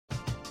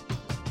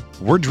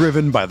We're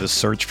driven by the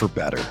search for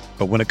better.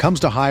 But when it comes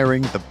to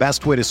hiring, the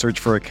best way to search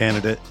for a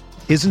candidate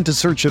isn't to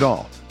search at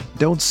all.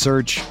 Don't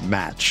search,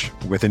 match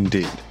with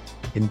Indeed.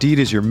 Indeed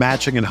is your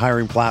matching and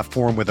hiring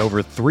platform with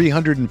over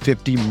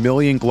 350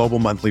 million global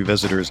monthly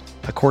visitors,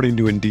 according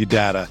to Indeed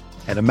data,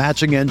 and a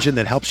matching engine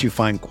that helps you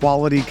find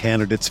quality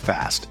candidates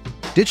fast.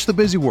 Ditch the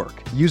busy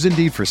work. Use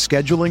Indeed for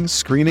scheduling,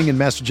 screening, and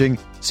messaging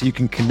so you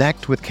can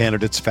connect with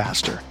candidates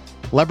faster.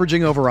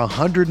 Leveraging over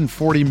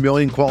 140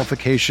 million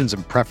qualifications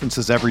and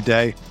preferences every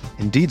day,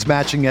 Indeed's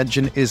matching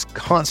engine is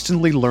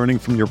constantly learning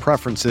from your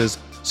preferences,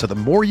 so the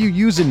more you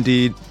use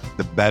Indeed,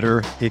 the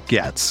better it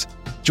gets.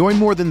 Join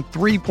more than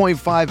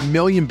 3.5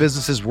 million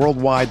businesses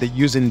worldwide that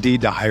use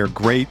Indeed to hire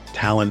great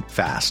talent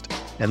fast.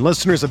 And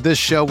listeners of this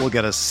show will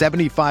get a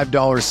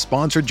 $75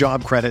 sponsored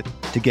job credit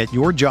to get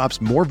your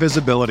jobs more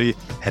visibility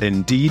at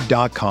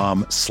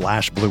Indeed.com/Blue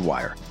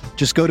Wire.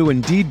 Just go to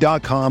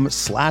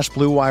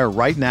Indeed.com/Blue Wire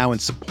right now and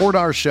support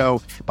our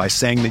show by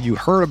saying that you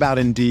heard about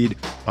Indeed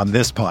on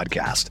this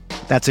podcast.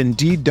 That's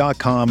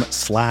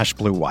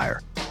Indeed.com/Blue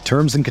Wire.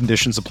 Terms and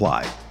conditions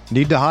apply.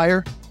 Need to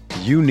hire?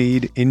 You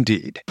need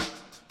Indeed. Do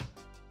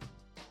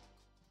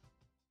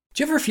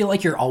you ever feel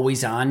like you're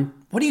always on?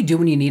 What do you do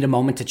when you need a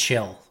moment to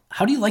chill?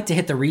 How do you like to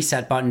hit the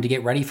reset button to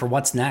get ready for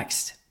what's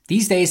next?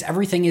 These days,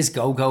 everything is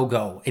go, go,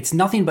 go. It's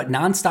nothing but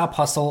nonstop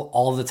hustle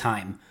all the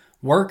time.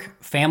 Work,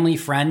 family,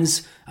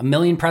 friends, a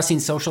million pressing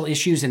social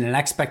issues, and an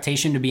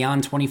expectation to be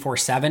on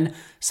 24/7.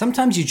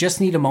 Sometimes you just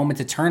need a moment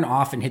to turn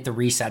off and hit the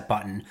reset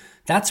button.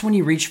 That's when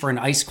you reach for an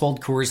ice-cold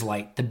Coors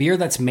Light, the beer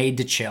that's made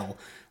to chill.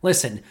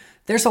 Listen,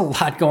 there's a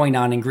lot going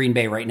on in Green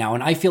Bay right now,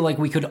 and I feel like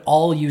we could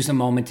all use a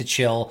moment to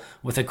chill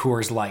with a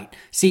Coors Light.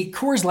 See,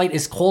 Coors Light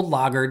is cold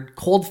lagered,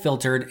 cold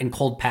filtered, and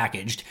cold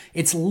packaged.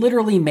 It's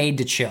literally made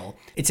to chill.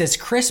 It's as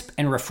crisp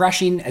and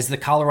refreshing as the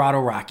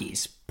Colorado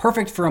Rockies.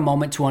 Perfect for a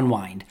moment to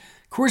unwind.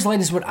 Coors Light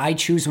is what I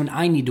choose when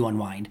I need to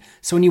unwind.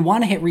 So when you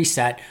want to hit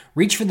reset,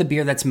 reach for the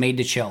beer that's made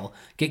to chill.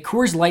 Get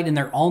Coors Light in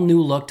their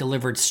all-new look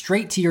delivered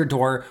straight to your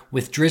door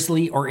with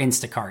Drizzly or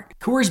Instacart.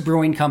 Coors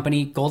Brewing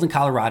Company, Golden,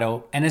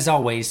 Colorado, and as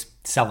always,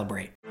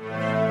 celebrate.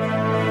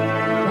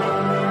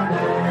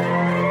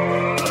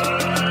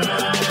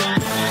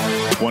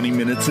 "20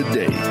 minutes a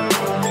day,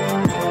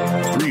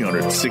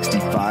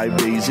 365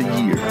 days a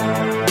year."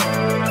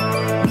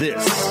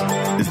 This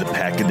is the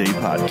Pack-A-Day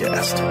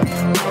Podcast.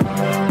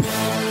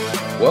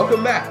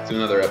 Welcome back to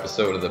another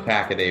episode of the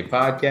Pack-A-Day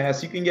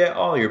Podcast. You can get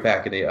all your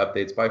Pack-A-Day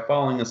updates by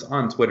following us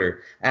on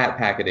Twitter at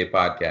Pack-A-Day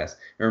Podcast.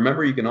 And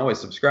remember, you can always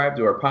subscribe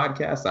to our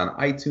podcast on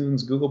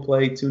iTunes, Google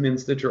Play, TuneIn,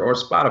 Stitcher, or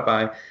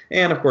Spotify.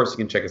 And, of course, you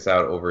can check us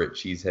out over at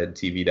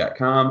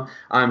cheeseheadtv.com.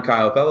 I'm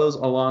Kyle Fellows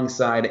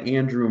alongside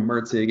Andrew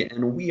Mertig,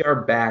 and we are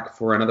back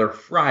for another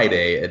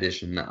Friday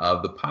edition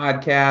of the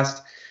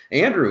podcast.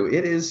 Andrew,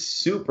 it is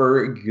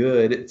super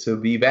good to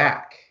be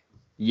back.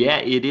 Yeah,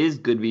 it is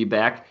good to be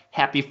back.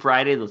 Happy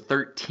Friday the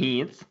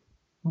 13th.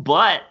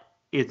 But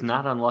it's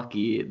not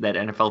unlucky that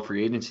NFL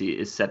free agency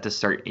is set to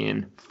start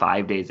in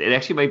 5 days. It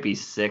actually might be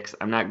 6.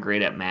 I'm not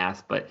great at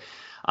math, but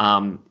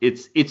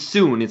it's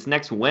soon. It's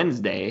next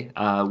Wednesday.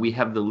 We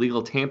have the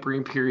legal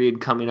tampering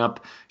period coming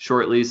up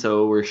shortly,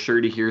 so we're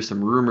sure to hear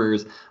some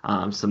rumors,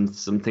 some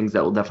things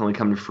that will definitely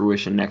come to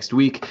fruition next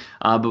week.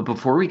 But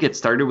before we get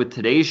started with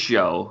today's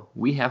show,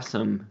 we have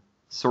some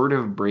sort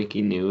of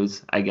breaking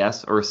news, I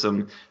guess, or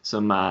some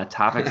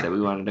topics that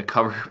we wanted to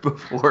cover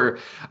before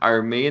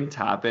our main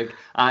topic.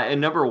 And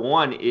number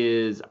one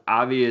is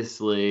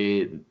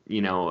obviously,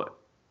 you know,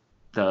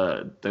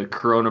 the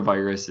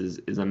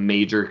coronavirus is a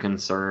major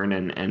concern,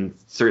 and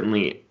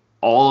certainly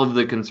all of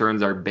the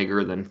concerns are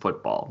bigger than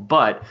football.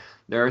 But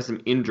there are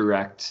some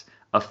indirect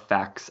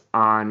effects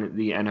on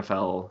the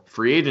NFL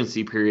free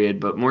agency period,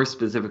 but more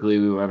specifically,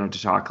 we wanted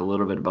to talk a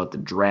little bit about the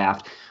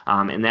draft.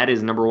 And that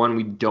is, number one,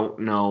 we don't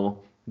know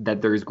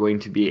that there's going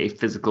to be a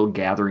physical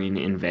gathering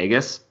in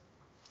Vegas.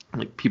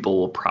 Like, people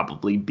will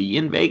probably be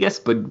in Vegas,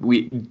 but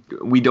we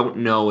don't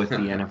know if the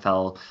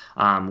NFL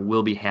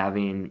will be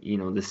having, you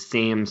know, the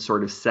same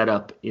sort of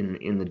setup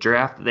in the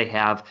draft that they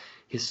have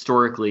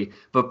historically.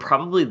 But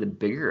probably the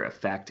bigger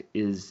effect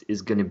is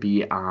going to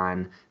be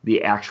on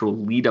the actual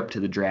lead up to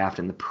the draft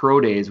and the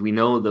pro days. We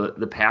know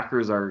the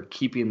Packers are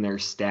keeping their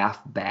staff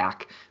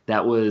back.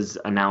 That was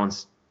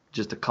announced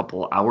just a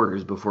couple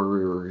hours before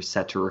we were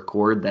set to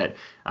record, that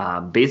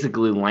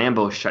basically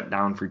Lambeau shut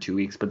down for 2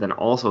 weeks, but then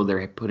also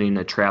they're putting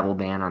a travel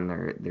ban on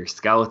their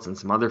scouts and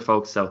some other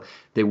folks, so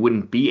they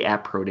wouldn't be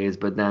at pro days.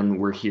 But then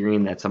we're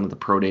hearing that some of the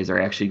pro days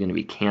are actually going to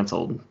be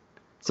canceled.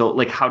 So,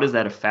 like, how does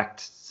that affect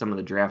some of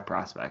the draft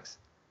prospects?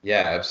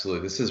 Yeah,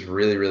 absolutely. This is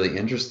really, really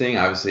interesting.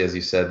 Obviously, as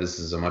you said, this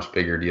is a much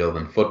bigger deal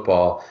than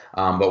football,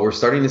 but we're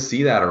starting to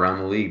see that around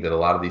the league, that a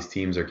lot of these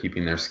teams are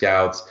keeping their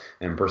scouts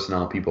and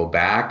personnel people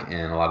back,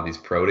 and a lot of these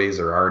pro days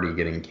are already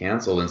getting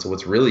canceled. And so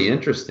what's really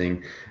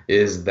interesting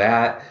is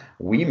that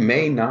we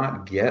may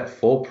not get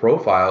full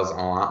profiles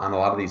on a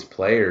lot of these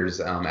players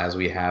as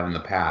we have in the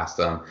past.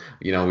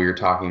 We were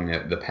talking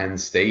that the Penn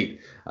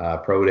State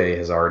Pro Day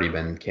has already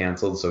been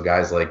canceled, so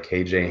guys like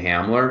KJ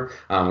Hamler,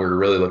 we're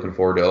really looking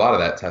forward to a lot of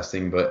that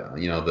testing. But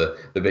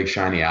the big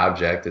shiny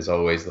object is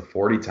always the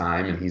 40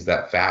 time, and he's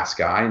that fast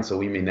guy, and so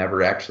we may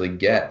never actually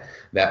get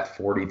that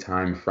 40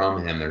 time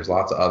from him. There's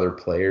lots of other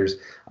players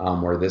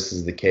where this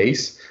is the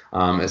case.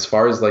 As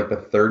far as like the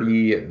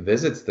 30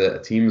 visits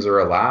that teams are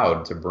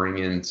allowed to bring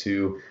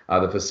into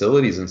the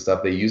facilities and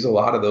stuff, they use a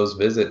lot of those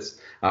visits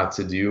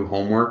to do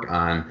homework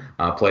on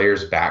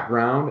players'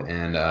 background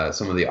and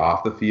some of the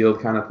off the field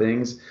kind of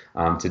things,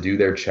 to do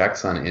their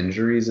checks on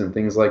injuries and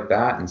things like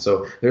that. And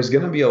so there's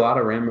going to be a lot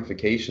of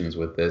ramifications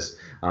with this.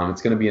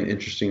 It's going to be an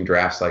interesting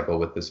draft cycle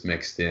with this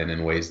mixed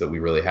in ways that we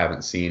really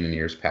haven't seen in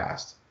years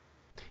past.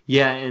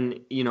 Yeah, and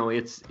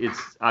it's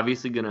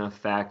obviously going to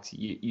affect.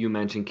 You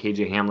mentioned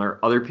KJ Hamler,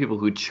 other people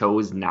who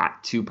chose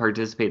not to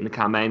participate in the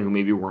combine, who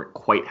maybe weren't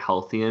quite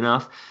healthy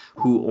enough,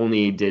 who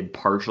only did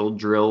partial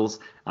drills.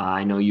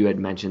 I know you had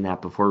mentioned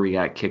that before we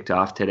got kicked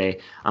off today.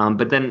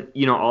 But then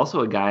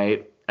also a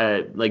guy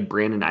like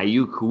Brandon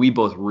Ayuk, who we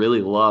both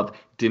really love,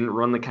 didn't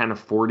run the kind of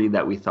 40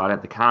 that we thought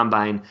at the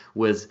combine,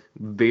 was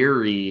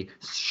very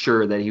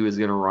sure that he was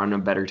going to run a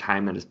better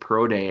time at his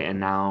pro day, and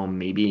now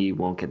maybe he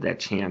won't get that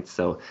chance.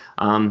 So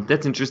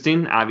that's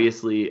interesting.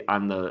 Obviously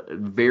on the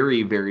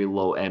very, very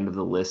low end of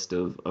the list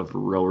of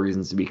real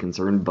reasons to be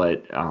concerned,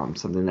 but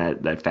something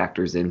that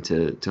factors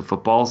into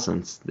football,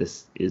 since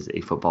this is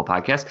a football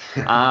podcast.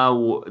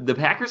 The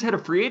Packers had a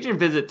free agent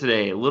visit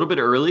today, a little bit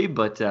early,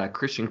 but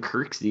Christian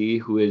Kirksey,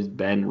 who has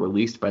been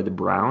released by the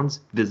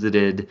Browns,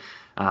 visited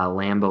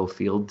Lambeau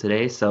Field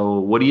today. So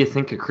what do you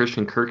think of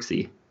Christian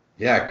Kirksey?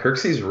 Yeah,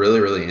 Kirksey's really,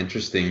 really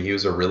interesting. He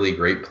was a really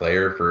great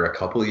player for a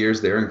couple of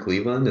years there in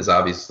Cleveland, has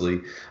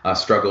obviously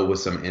struggled with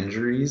some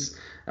injuries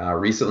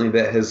recently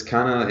that has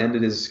kind of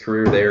ended his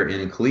career there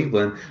in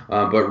Cleveland,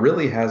 but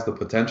really has the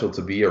potential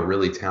to be a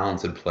really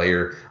talented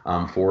player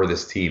for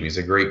this team. He's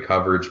a great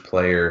coverage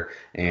player,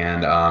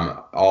 and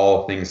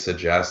all things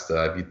suggest,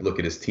 if you look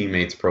at his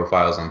teammates'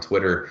 profiles on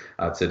Twitter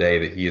today,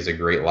 that he is a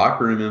great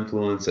locker room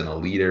influence and a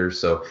leader.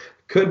 So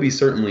could be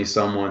certainly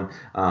someone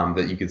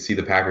that you could see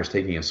the Packers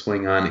taking a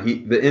swing on.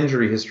 The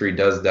injury history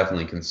does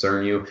definitely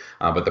concern you,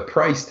 but the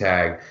price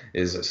tag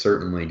is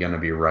certainly going to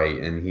be right,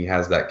 and he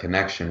has that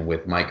connection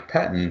with Mike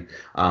Pettin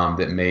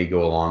that may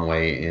go a long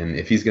way in,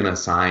 if he's going to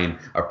sign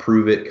a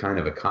prove-it kind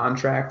of a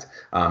contract,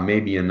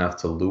 maybe enough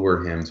to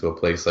lure him to a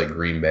place like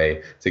Green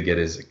Bay to get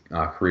his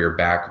career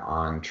back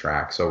on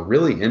track. So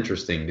really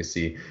interesting to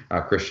see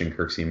Christian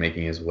Kirksey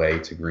making his way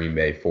to Green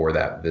Bay for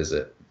that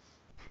visit.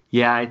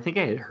 Yeah, I think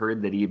I had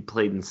heard that he had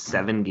played in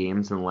 7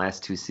 games in the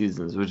last 2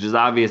 seasons, which is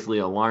obviously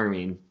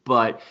alarming,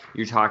 but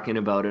you're talking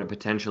about a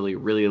potentially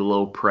really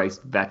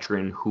low-priced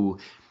veteran who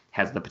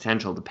has the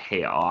potential to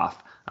pay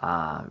off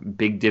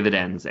big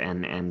dividends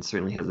and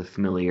certainly has a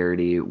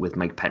familiarity with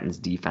Mike Pettin's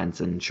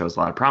defense and shows a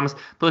lot of promise.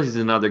 Plus, he's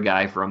another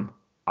guy from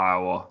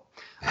Iowa.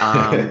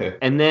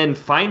 And then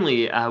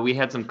finally, we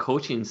had some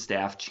coaching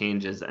staff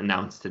changes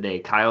announced today.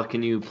 Kyle,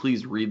 can you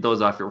please read those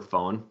off your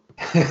phone?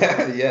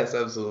 Yes,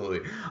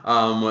 absolutely.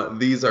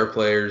 These are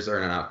players,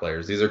 or not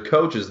players, these are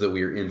coaches that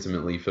we are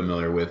intimately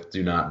familiar with.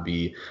 Do not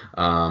be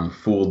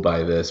fooled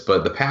by this.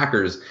 But the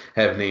Packers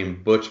have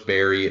named Butch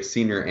Barry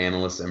senior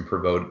analyst and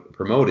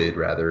promoted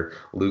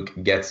Luke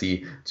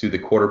Getsy to the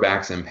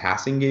quarterbacks and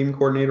passing game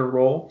coordinator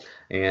role.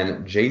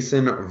 And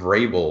Jason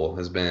Vrabel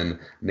has been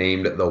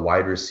named the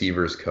wide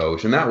receivers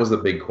coach. And that was the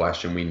big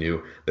question. We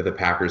knew that the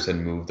Packers had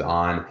moved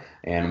on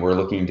and we're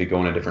looking to go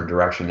in a different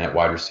direction at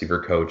wide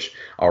receiver coach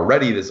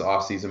already this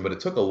offseason, but it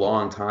took a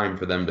long time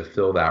for them to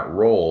fill that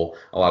role.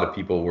 A lot of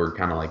people were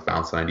kind of like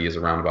bouncing ideas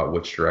around about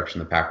which direction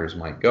the Packers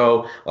might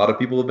go. A lot of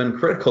people have been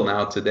critical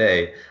now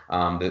today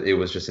that it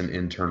was just an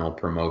internal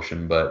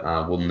promotion, but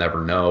we'll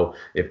never know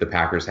if the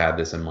Packers had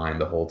this in mind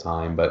the whole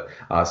time. But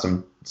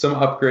some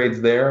upgrades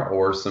there,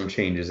 or some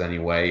changes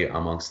anyway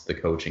amongst the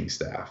coaching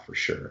staff for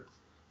sure.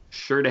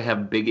 Sure to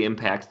have big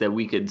impacts that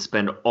we could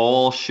spend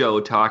all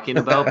show talking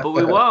about, but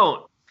we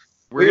won't.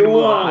 We're going to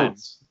move on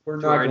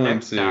to our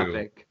next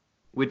topic,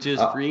 which is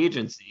free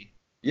agency.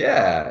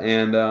 Yeah,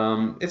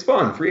 and it's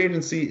fun. Free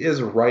agency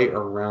is right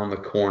around the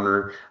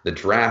corner. The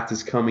draft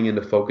is coming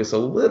into focus a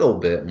little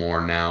bit more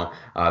now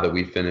that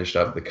we finished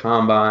up the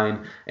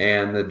combine,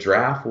 and the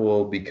draft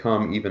will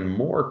become even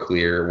more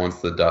clear once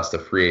the dust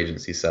of free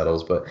agency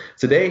settles. But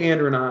today,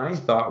 Andrew and I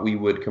thought we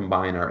would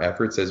combine our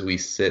efforts as we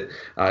sit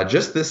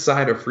just this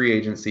side of free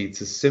agency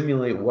to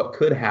simulate what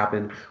could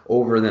happen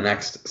over the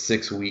next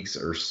 6 weeks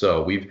or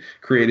so. We've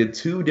created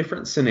 2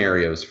 different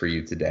scenarios for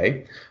you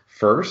today.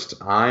 First,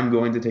 I'm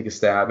going to take a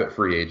stab at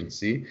free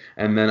agency,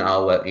 and then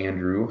I'll let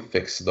Andrew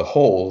fix the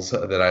holes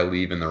that I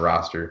leave in the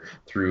roster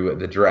through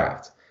the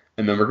draft.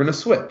 And then we're going to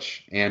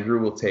switch. Andrew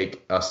will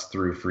take us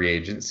through free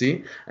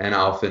agency, and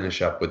I'll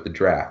finish up with the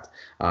draft,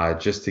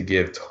 just to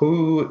give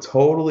two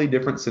totally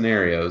different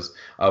scenarios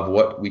of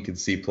what we could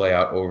see play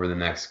out over the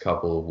next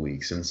couple of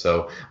weeks. And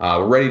so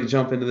we're ready to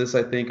jump into this,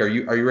 I think. Are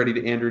you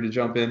ready, Andrew, to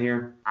jump in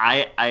here?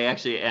 I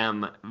actually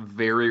am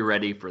very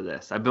ready for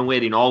this. I've been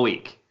waiting all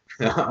week.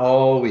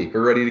 All week.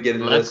 We're ready to get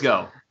into this. Let's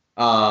go.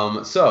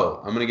 So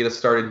I'm going to get us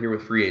started here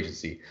with free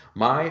agency.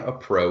 My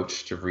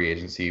approach to free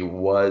agency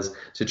was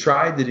to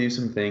try to do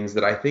some things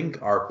that I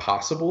think are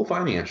possible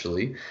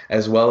financially,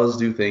 as well as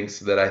do things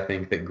that I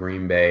think that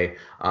Green Bay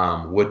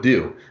would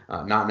do,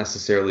 not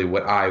necessarily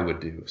what I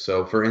would do.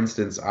 So, for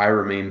instance, I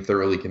remain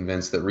thoroughly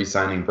convinced that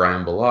re-signing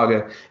Brian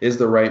Bulaga is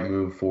the right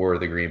move for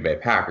the Green Bay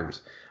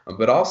Packers.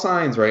 But all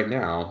signs right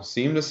now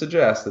seem to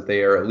suggest that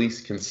they are at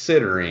least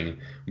considering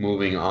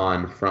moving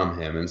on from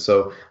him. And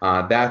so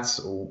that's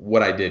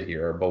what I did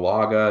here.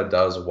 Bulaga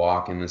does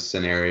walk in this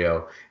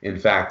scenario. In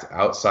fact,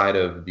 outside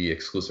of the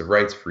exclusive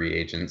rights free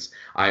agents,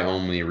 I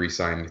only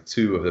re-signed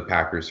 2 of the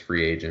Packers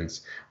free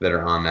agents that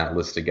are on that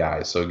list of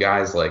guys. So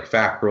guys like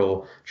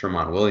Fackrell,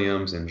 Tremont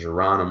Williams, and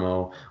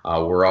Geronimo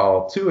were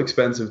all too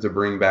expensive to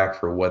bring back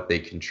for what they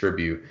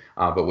contribute.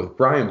 But with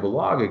Brian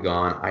Bulaga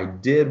gone, I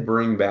did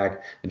bring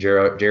back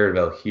Jared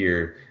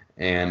Veldheer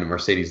and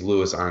Mercedes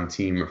Lewis on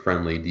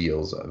team-friendly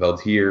deals.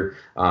 Veldheer,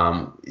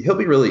 he'll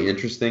be really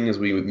interesting as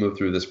we move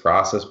through this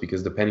process,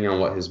 because depending on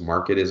what his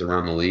market is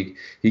around the league,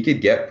 he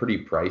could get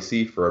pretty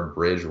pricey for a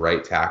bridge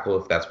right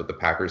tackle if that's what the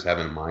Packers have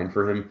in mind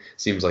for him.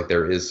 Seems like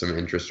there is some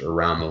interest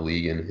around the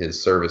league in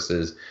his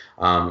services.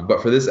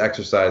 But for this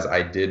exercise,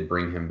 I did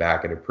bring him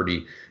back at a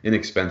pretty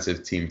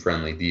inexpensive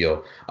team-friendly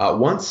deal.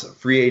 Once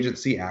free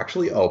agency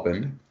actually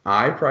opened,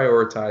 I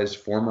prioritized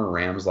former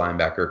Rams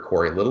linebacker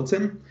Corey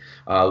Littleton.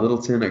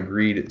 Littleton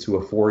agreed to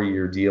a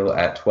 4-year deal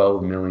at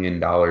 $12 million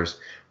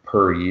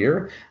per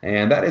year,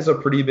 and that is a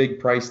pretty big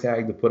price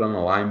tag to put on a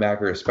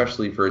linebacker,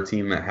 especially for a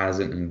team that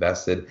hasn't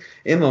invested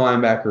in the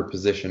linebacker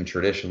position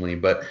traditionally.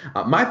 But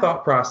my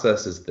thought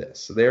process is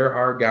this: there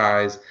are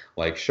guys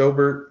like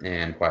Schobert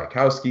and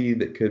Kwiatkowski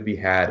that could be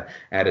had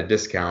at a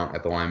discount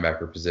at the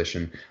linebacker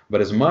position.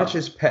 But as much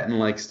as Pettine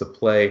likes to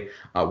play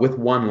with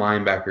one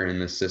linebacker in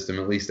this system,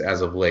 at least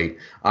as of late,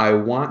 I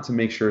want to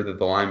make sure that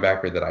the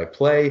linebacker that I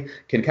play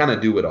can kind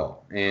of do it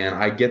all. And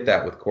I get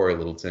that with Corey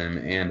Littleton.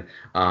 And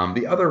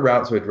the other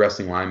route to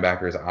addressing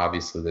linebacker is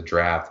obviously the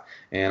draft.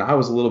 And I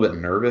was a little bit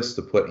nervous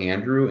to put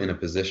Andrew in a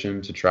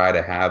position to try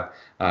to have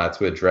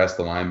to address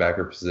the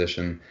linebacker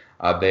position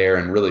there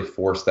and really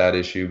force that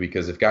issue,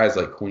 because if guys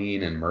like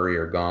Queen and Murray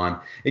are gone,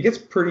 it gets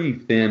pretty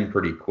thin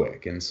pretty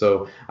quick. And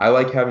so I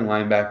like having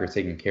linebacker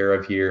taken care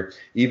of here,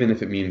 even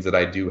if it means that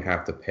I do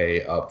have to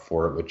pay up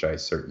for it, which I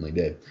certainly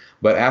did.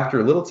 But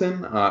after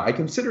Littleton, I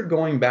considered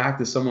going back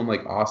to someone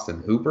like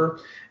Austin Hooper,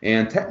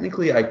 and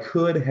technically I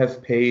could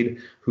have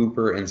paid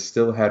Hooper and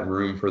still had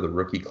room for the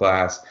rookie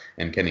class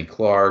and Kenny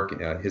Clark,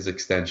 his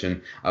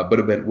extension, but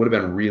would have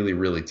been really,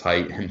 really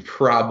tight and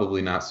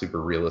probably not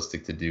super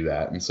realistic to do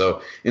that. And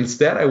so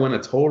instead, I went a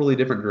totally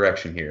different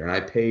direction here, and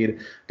I paid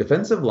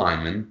defensive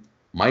lineman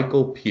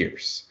Michael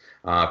Pierce.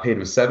 Paid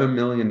him $7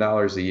 million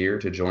a year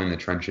to join the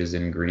trenches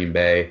in Green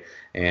Bay.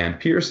 And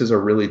Pierce is a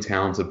really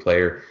talented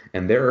player,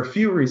 and there are a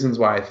few reasons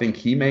why I think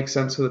he makes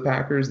sense for the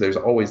Packers. There's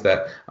always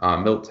that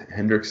Milt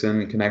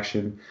Hendrickson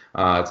connection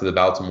to the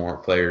Baltimore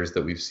players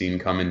that we've seen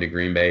come into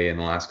Green Bay in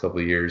the last couple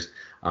of years.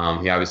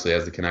 He obviously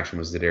has the connection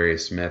with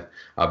Zadarius Smith.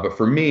 But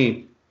for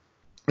me,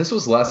 this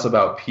was less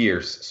about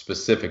Pierce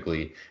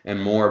specifically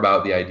and more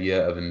about the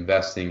idea of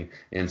investing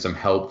in some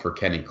help for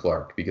Kenny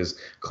Clark, because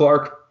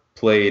Clark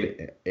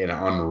played an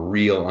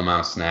unreal amount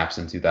of snaps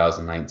in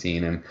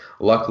 2019, and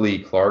luckily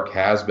Clark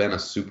has been a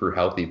super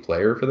healthy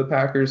player for the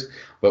Packers.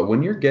 But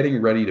when you're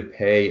getting ready to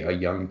pay a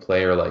young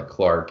player like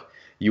Clark,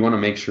 you want to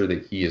make sure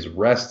that he is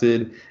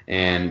rested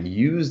and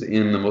used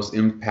in the most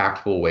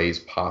impactful ways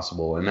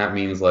possible, and that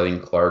means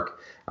letting Clark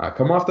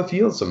come off the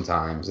field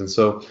sometimes. And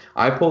so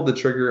I pulled the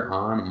trigger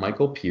on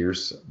Michael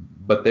Pierce,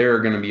 but there are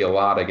going to be a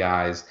lot of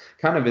guys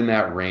kind of in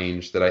that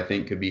range that I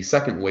think could be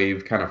second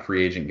wave kind of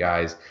free agent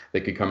guys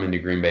that could come into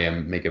Green Bay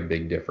and make a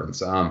big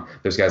difference.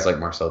 There's guys like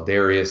Marcel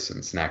Darius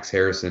and Snacks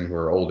Harrison who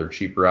are older,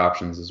 cheaper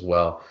options as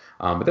well.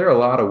 But there are a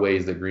lot of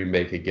ways that Green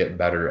Bay could get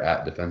better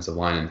at defensive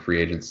line and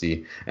free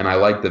agency, and I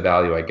like the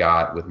value I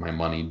got with my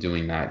money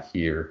doing that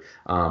here.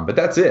 But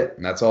that's it,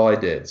 and that's all I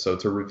did. So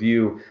to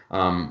review,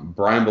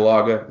 Brian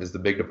Bulaga is the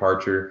big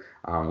departure.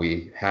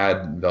 We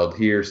had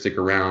Veldheer stick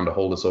around to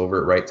hold us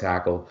over at right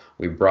tackle.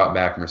 We brought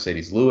back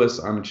Mercedes Lewis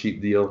on a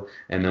cheap deal,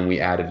 and then we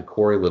added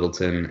Corey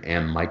Littleton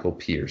and Michael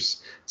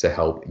Pierce to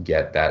help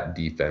get that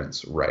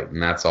defense right.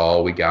 And that's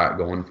all we got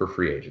going for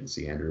free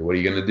agency. Andrew, what are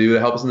you going to do to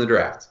help us in the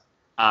draft?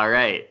 All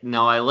right.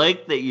 Now, I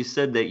like that you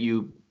said that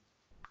you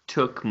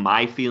took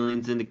my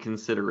feelings into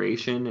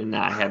consideration and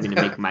not having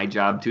to make my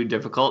job too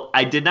difficult.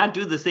 I did not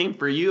do the same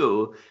for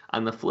you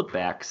on the flip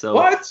back, so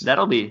what?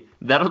 that'll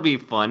be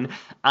fun.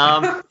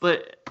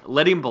 But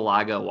letting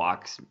Bulaga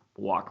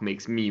walk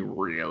makes me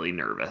really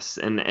nervous.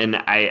 And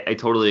I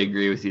totally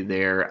agree with you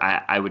there.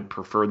 I would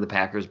prefer the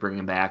Packers bring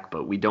him back,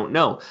 but we don't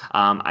know.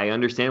 I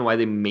understand why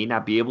they may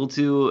not be able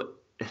to.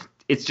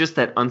 It's just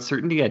that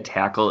uncertainty at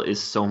tackle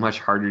is so much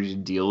harder to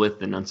deal with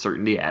than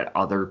uncertainty at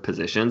other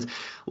positions.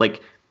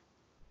 Like,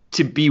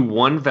 to be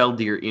one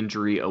Valdir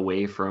injury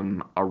away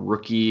from a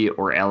rookie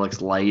or Alex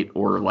Light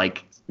or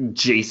like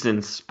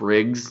Jason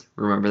Spriggs,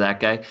 remember that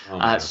guy,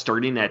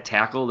 starting at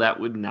tackle, that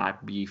would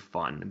not be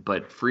fun.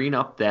 But freeing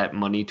up that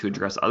money to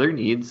address other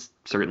needs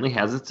certainly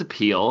has its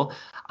appeal.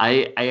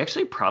 I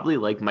actually probably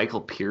like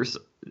Michael Pierce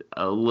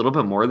a little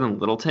bit more than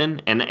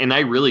Littleton, and I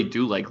really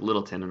do like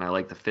Littleton, and I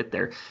like the fit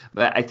there.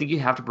 But I think you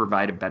have to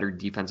provide a better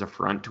defensive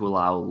front to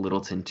allow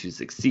Littleton to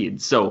succeed.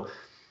 So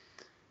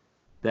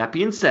that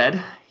being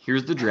said,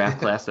 here's the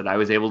draft class that I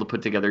was able to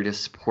put together to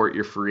support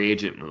your free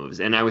agent moves.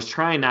 And I was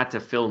trying not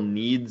to fill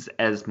needs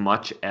as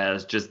much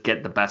as just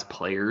get the best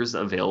players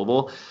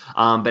available.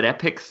 But at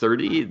pick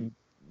 30,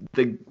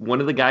 one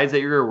of the guys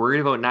that you were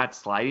worried about not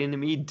sliding to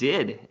me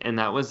did. And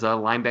that was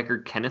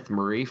linebacker Kenneth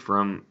Murray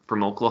from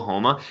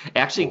Oklahoma.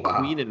 Actually,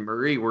 Queen and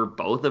Murray were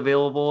both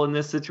available in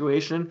this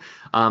situation.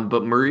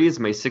 But Murray is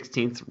my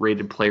 16th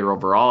rated player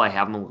overall. I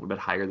have him a little bit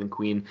higher than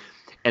Queen.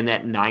 And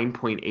that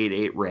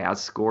 9.88 RAS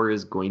score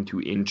is going to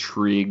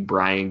intrigue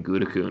Brian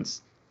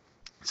Gutekunst.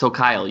 So,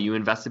 Kyle, you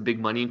invested big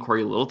money in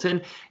Corey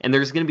Littleton, and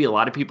there's going to be a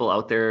lot of people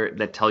out there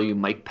that tell you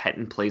Mike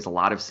Pettin plays a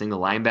lot of single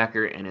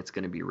linebacker, and it's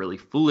going to be really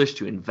foolish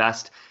to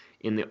invest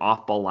in the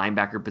off-ball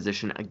linebacker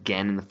position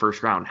again in the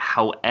first round.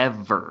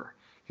 However,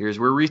 here's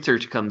where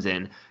research comes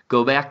in.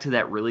 Go back to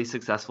that really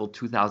successful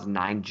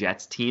 2009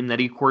 Jets team that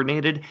he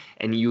coordinated,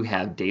 and you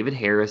have David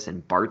Harris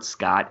and Bart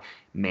Scott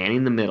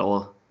manning the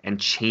middle and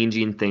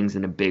changing things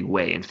in a big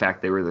way. In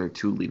fact, they were their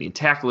two leading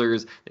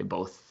tacklers. They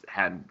both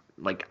had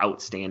like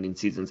outstanding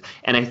seasons.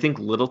 And I think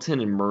Littleton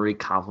and Murray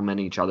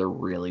complement each other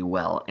really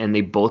well. And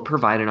they both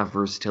provide enough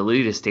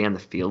versatility to stay on the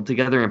field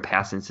together in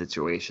passing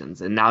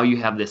situations. And now you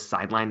have this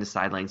sideline to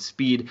sideline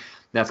speed.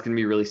 That's going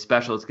to be really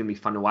special. It's going to be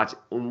fun to watch.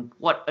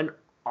 What an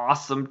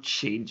awesome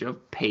change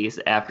of pace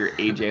after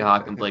AJ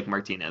Hawk and Blake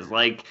Martinez.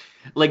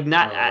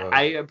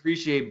 I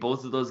appreciate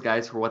both of those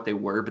guys for what they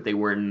were, but they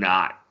were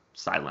not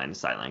sideline to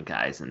sideline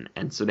guys,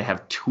 and so to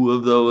have two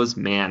of those,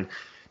 man,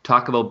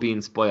 talk about being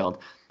spoiled.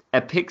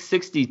 At pick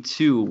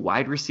 62,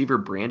 wide receiver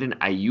Brandon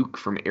Ayuk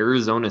from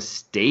Arizona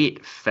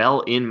State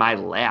fell in my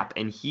lap,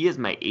 and he is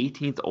my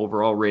 18th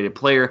overall rated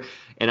player,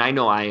 and I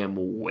know I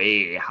am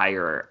way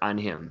higher on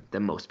him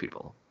than most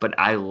people, but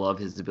I love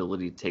his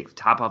ability to take the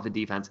top off the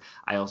defense.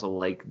 I also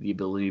like the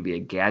ability to be a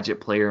gadget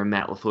player in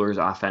Matt LaFleur's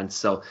offense.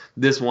 So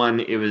this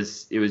one, it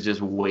was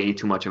just way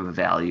too much of a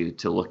value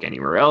to look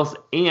anywhere else,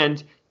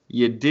 and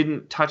you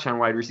didn't touch on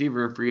wide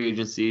receiver in free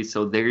agency,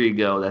 so there you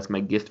go. That's my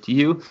gift to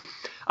you.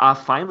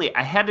 Finally,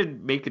 I had to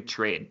make a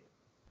trade.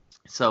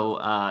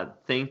 So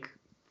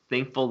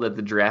thankful that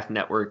the Draft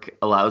Network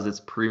allows its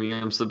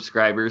premium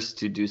subscribers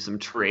to do some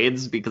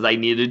trades because I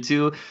needed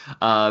to,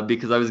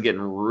 because I was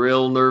getting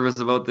real nervous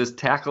about this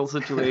tackle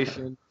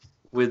situation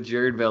with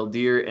Jared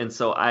Valdir. And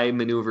so I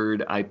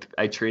maneuvered, I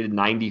traded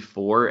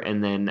 94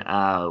 and then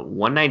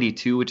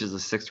 192, which is a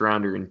 6th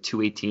rounder, and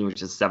 218,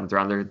 which is a 7th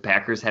rounder. The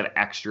Packers have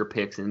extra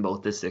picks in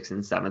both the 6th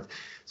and 7th.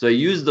 So I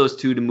used those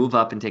two to move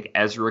up and take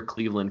Ezra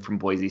Cleveland from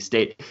Boise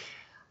State.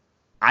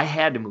 I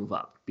had to move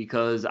up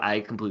because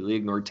I completely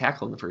ignored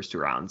tackle in the first 2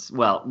 rounds.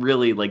 Well,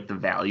 really, like, the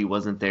value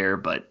wasn't there,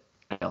 but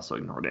I also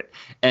ignored it.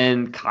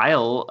 And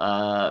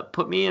Kyle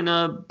put me in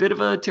a bit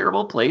of a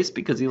terrible place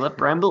because he let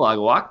Brian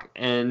Bulaga walk,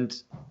 and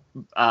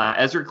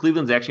Ezra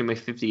Cleveland's actually my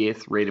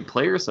 58th rated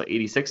player, so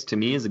 86 to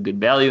me is a good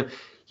value.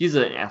 He's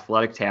an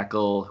athletic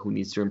tackle who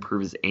needs to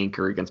improve his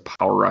anchor against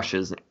power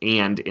rushes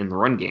and in the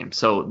run game.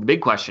 So the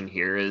big question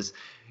here is,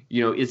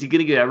 is he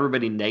going to give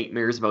everybody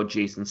nightmares about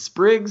Jason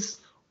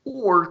Spriggs,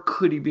 or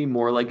could he be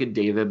more like a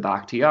David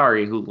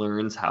Bakhtiari who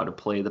learns how to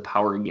play the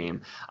power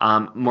game?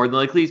 More than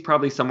likely, he's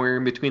probably somewhere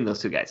in between those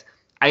two guys.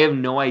 I have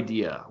no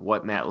idea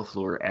what Matt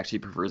LaFleur actually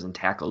prefers in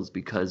tackles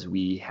because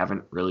we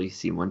haven't really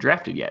seen one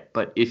drafted yet.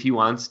 But if he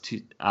wants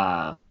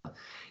the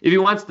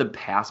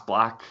pass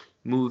block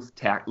move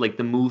like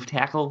the move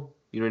tackle,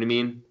 you know what I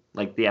mean?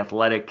 Like the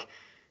athletic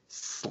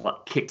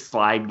kick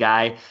slide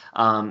guy,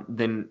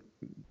 then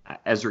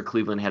Ezra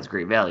Cleveland has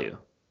great value.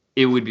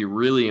 It would be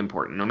really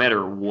important, no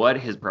matter what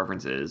his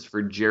preference is,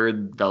 for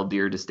Jared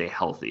Valdir to stay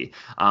healthy.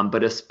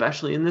 But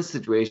especially in this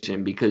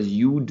situation, because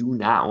you do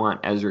not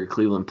want Ezra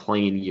Cleveland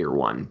playing year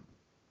one.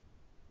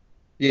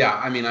 Yeah,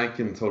 I mean, I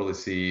can totally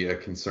see a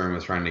concern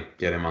with trying to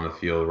get him on the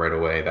field right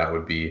away. That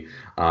would be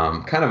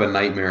kind of a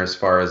nightmare as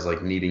far as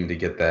like needing to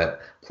get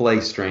that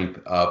play strength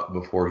up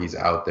before he's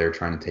out there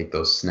trying to take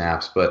those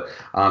snaps. But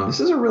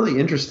this is a really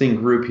interesting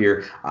group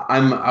here.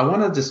 I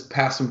want to just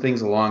pass some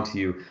things along to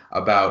you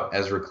about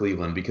Ezra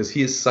Cleveland because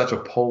he is such a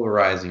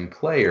polarizing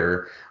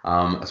player,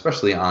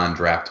 especially on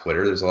draft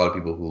Twitter. There's a lot of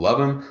people who love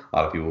him, a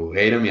lot of people who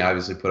hate him. He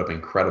obviously put up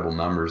incredible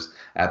numbers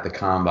at the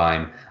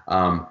combine.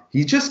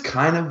 He just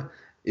kind of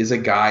is a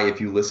guy,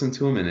 if you listen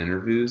to him in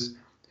interviews,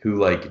 who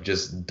like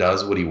just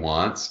does what he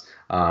wants.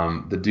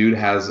 The dude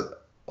has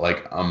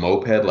like a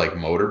moped, like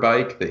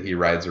motorbike that he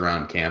rides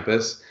around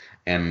campus,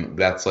 and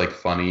that's like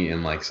funny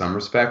in like some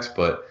respects,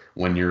 but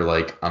when you're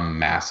like a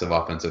massive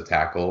offensive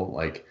tackle,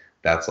 like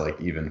that's like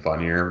even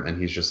funnier. And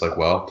he's just like,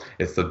 well,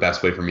 it's the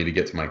best way for me to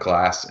get to my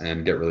class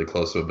and get really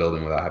close to a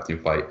building without having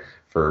to fight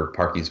for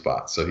parking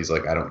spots. So he's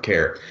like, I don't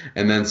care.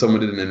 And then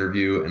someone did an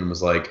interview and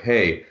was like,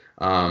 hey,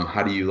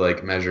 how do you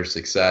like measure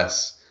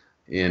success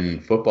in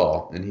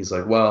football? And he's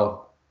like,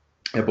 well,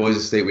 at Boise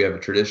State, we have a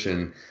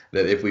tradition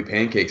that if we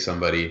pancake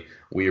somebody,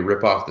 we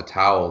rip off the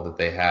towel that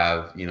they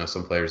have. You know,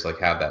 some players like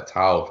have that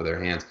towel for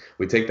their hands.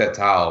 We take that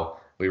towel,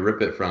 we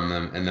rip it from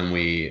them, and then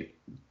we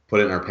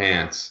put it in our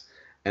pants,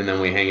 and then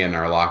we hang it in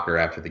our locker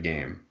after the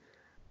game.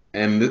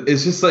 And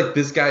it's just like,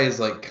 this guy is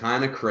like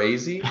kind of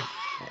crazy.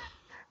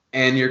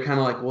 And you're kind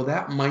of like, well,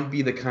 that might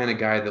be the kind of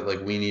guy that like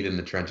we need in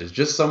the trenches.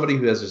 Just somebody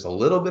who has just a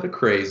little bit of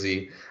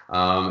crazy,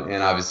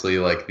 and obviously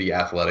like the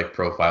athletic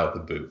profile to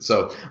boot.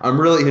 So I'm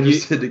really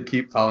interested to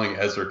keep following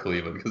Ezra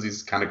Cleveland because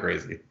he's kind of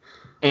crazy.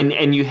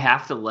 And you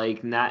have to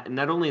like not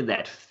only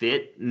that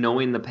fit,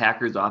 knowing the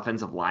Packers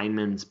offensive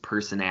linemen's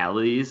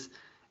personalities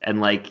and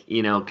like,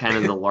 you know, kind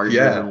of the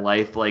larger than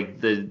life, like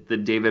the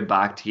David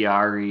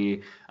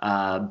Bakhtiari,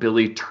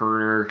 Billy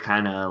Turner,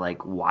 kind of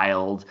like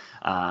wild,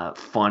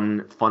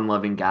 fun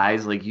loving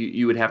guys. Like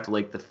you would have to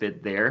like the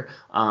fit there.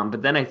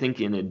 But then I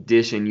think in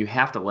addition, you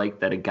have to like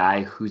that a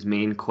guy whose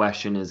main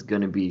question is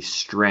going to be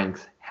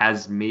strength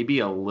has maybe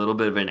a little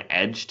bit of an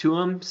edge to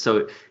him.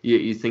 So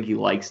you think he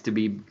likes to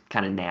be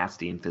kind of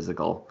nasty and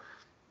physical.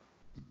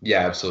 Yeah,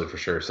 absolutely, for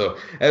sure. So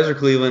Ezra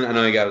Cleveland, I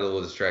know you got a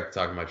little distracted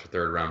talking about your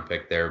third round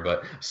pick there,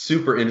 but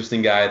super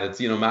interesting guy that's,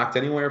 you know, mocked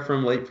anywhere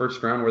from late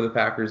first round where the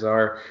Packers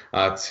are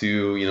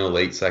to, you know,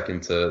 late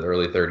second to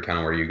early third, kind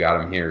of where you got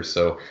him here.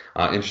 So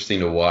interesting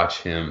to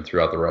watch him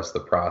throughout the rest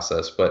of the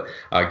process. But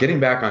getting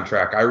back on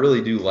track, I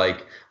really do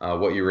like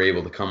what you were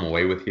able to come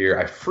away with here.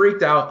 I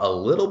freaked out a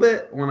little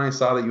bit when I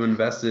saw that you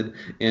invested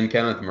in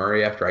Kenneth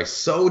Murray after I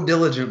so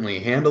diligently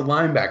handled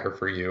linebacker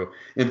for you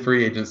in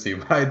free agency.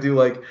 But I do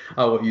like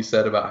what you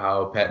said about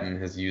how Pettine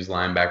has used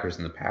linebackers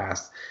in the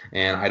past,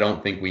 and I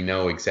don't think we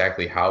know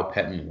exactly how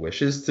Pettine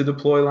wishes to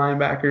deploy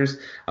linebackers,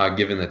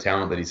 given the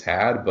talent that he's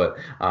had. But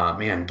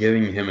man,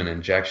 giving him an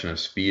injection of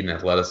speed and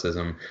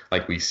athleticism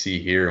like we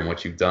see here and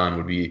what you've done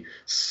would be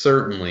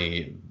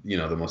certainly, you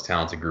know, the most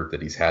talented group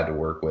that he's had to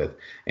work with.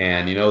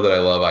 And you know that I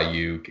love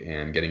Ayuk,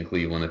 and getting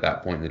Cleveland at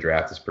that point in the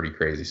draft is pretty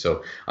crazy.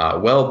 So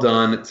well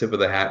done, tip of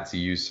the hat to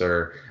you,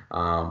 sir.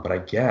 But I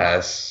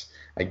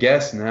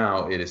guess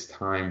now it is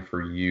time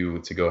for you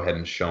to go ahead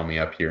and show me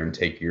up here and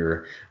take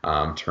your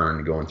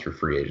turn going through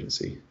free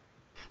agency.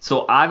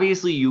 So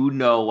obviously you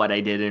know what I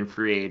did in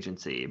free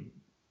agency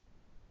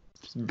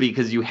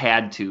because you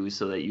had to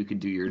so that you could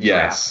do your draft.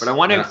 Yes. But I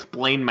want to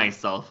explain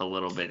myself a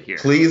little bit here.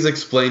 Please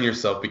explain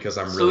yourself because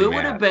I'm really mad. So it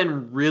would have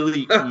been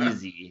really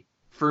easy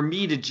for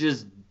me to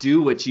just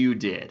do what you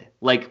did,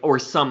 like, or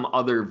some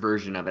other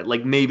version of it,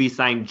 like maybe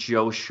sign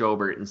Joe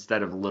Schobert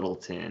instead of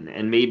Littleton,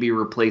 and maybe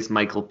replace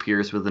Michael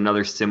Pierce with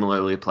another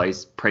similarly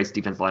priced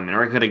defense lineman,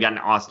 or I could have gotten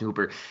Austin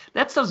Hooper.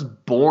 That stuff's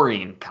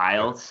boring,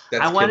 Kyle.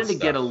 That's I wanted to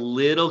stuff. get a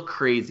little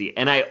crazy,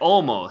 and I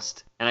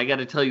got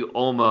to tell you,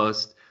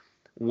 almost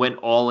went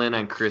all in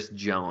on Chris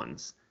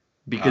Jones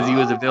because he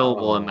was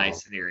available in my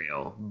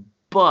scenario,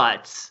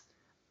 but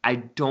I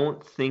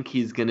don't think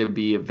he's going to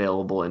be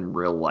available in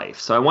real life.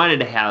 So I wanted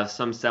to have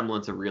some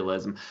semblance of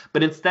realism.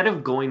 But instead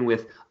of going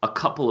with a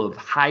couple of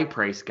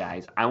high-priced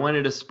guys, I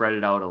wanted to spread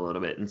it out a little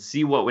bit and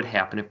see what would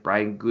happen if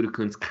Brian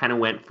Gutekunst kind of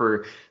went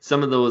for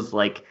some of those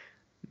like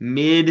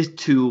mid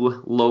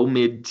to low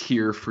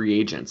mid-tier free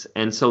agents.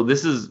 And so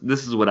this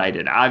is what I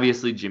did.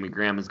 Obviously, Jimmy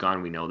Graham is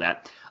gone. We know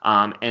that.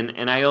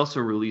 And I also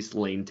released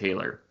Lane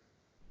Taylor.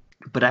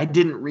 But I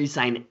didn't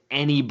re-sign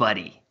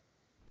anybody.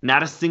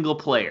 Not a single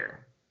player.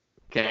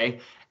 Okay,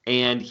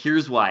 and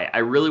here's why. I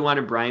really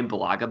wanted Brian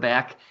Bulaga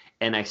back,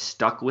 and I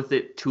stuck with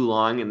it too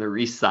long in the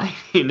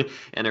re-signing,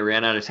 and I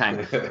ran out of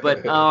time.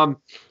 But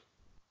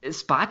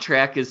Spot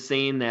Track is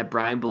saying that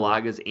Brian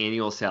Bulaga's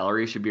annual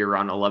salary should be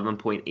around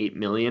 $11.8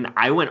 million.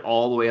 I went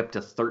all the way up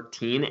to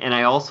 13, and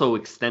I also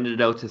extended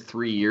it out to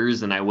 3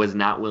 years, and I was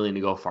not willing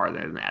to go farther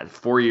than that.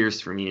 4 years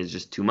for me is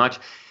just too much.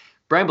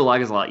 Brian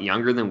Bulaga is a lot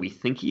younger than we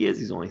think he is.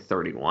 He's only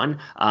 31.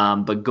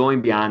 But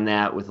going beyond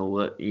that with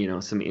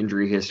some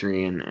injury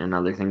history and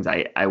other things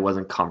I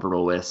wasn't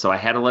comfortable with. So I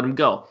had to let him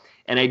go.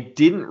 And I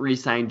didn't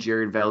re-sign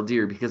Jared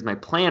Valdir because my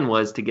plan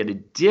was to get a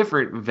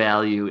different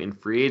value in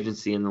free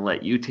agency and then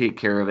let you take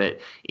care of it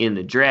in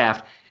the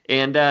draft.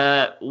 And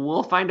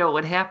we'll find out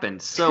what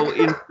happened. So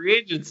in free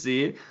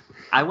agency,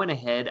 I went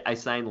ahead. I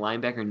signed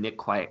linebacker Nick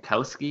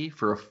Kwiatkowski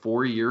for a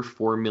 4-year,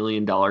 $4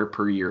 million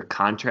per year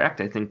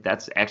contract. I think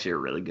that's actually a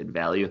really good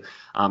value.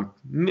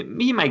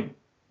 He might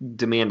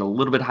demand a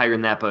little bit higher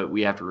than that, but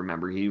we have to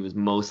remember he was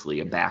mostly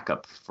a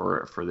backup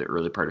for the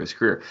early part of his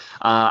career.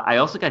 I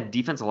also got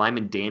defensive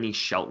lineman Danny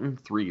Shelton,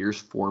 3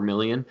 years, $4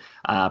 million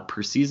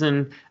per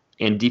season.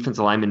 And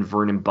defensive lineman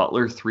Vernon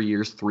Butler, 3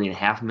 years,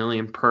 $3.5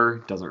 million per.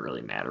 Doesn't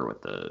really matter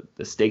what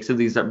the stakes of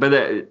these are, but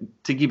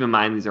to keep in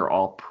mind, these are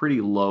all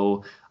pretty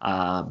low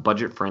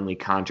budget-friendly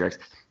contracts.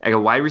 I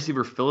got wide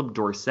receiver Philip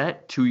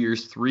Dorsett, 2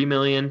 years, $3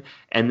 million,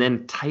 and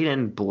then tight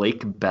end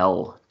Blake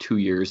Bell, 2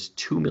 years,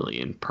 $2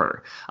 million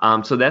per.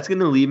 So that's going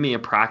to leave me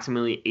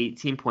approximately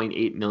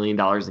 $18.8 million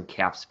in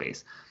cap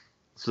space.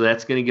 So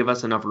that's going to give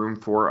us enough room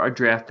for our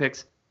draft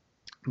picks,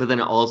 but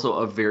then also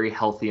a very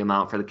healthy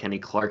amount for the Kenny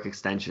Clark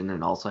extension,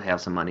 and also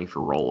have some money for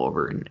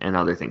rollover and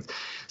other things.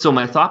 So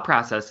my thought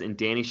process in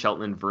Danny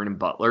Shelton and Vernon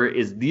Butler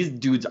is these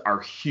dudes are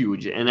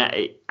huge. And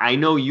I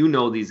know you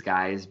know these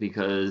guys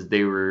because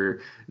they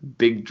were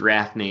big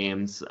draft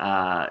names,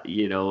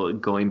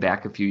 going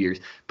back a few years.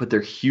 But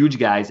they're huge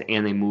guys,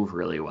 and they move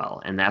really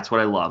well. And that's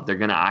what I love. They're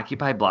going to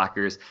occupy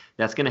blockers.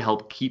 That's going to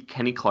help keep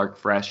Kenny Clark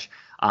fresh.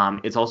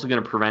 It's also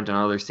going to prevent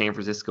another San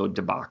Francisco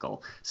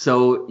debacle.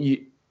 So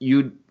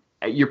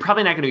you're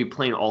probably not going to be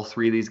playing all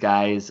three of these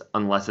guys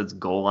unless it's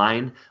goal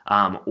line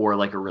or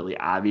like a really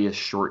obvious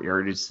short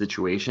yardage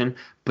situation.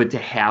 But to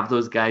have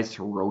those guys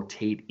to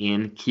rotate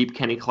in, keep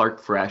Kenny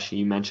Clark fresh,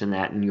 you mentioned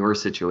that in your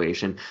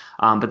situation,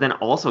 but then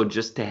also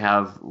just to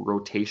have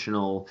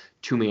rotational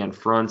two-man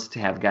fronts, to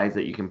have guys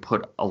that you can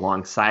put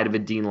alongside of a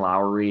Dean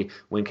Lowry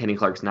when Kenny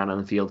Clark's not on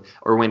the field,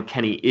 or when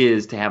Kenny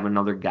is, to have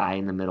another guy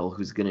in the middle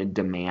who's going to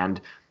demand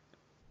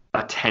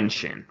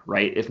attention,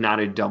 right? If not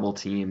a double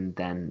team,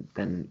 then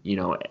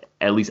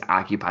at least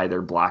occupy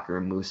their blocker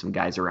and move some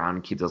guys around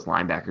and keep those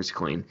linebackers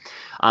clean.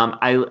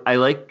 I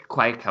like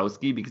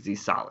Kwiatkowski because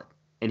he's solid,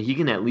 and he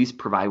can at least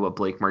provide what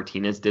Blake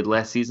Martinez did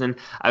last season.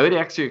 I would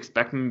actually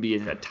expect him to be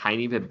a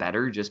tiny bit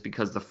better, just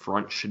because the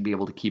front should be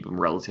able to keep him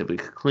relatively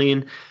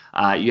clean.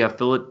 You have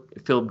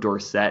Philip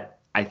Dorsett.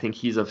 I think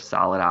he's a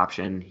solid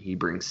option. He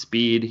brings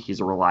speed. He's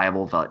a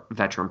reliable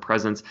veteran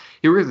presence.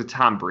 He worked with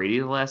Tom Brady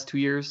the last 2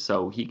 years,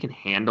 so he can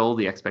handle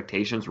the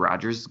expectations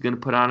Rodgers is going to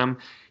put on him.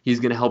 He's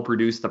going to help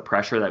reduce the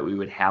pressure that we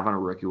would have on a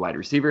rookie wide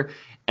receiver.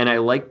 And I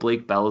like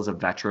Blake Bell as a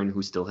veteran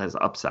who still has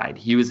upside.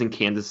 He was in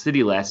Kansas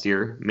City last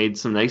year, made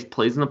some nice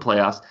plays in the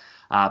playoffs,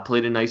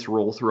 played a nice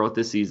role throughout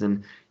the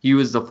season. He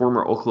was the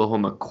former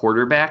Oklahoma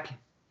quarterback.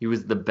 He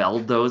was the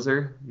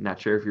belldozer. Not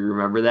sure if you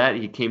remember that.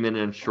 He came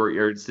in short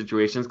yard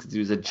situations because he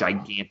was a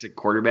gigantic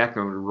quarterback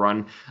and would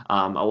run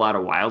a lot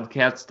of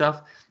Wildcat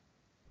stuff.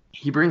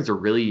 He brings a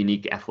really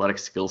unique athletic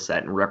skill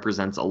set and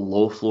represents a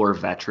low-floor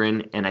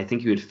veteran, and I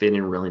think he would fit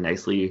in really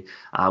nicely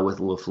with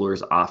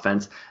LaFleur's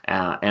offense.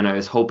 And I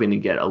was hoping to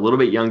get a little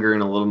bit younger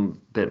and a little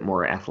bit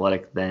more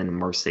athletic than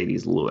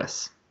Mercedes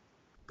Lewis.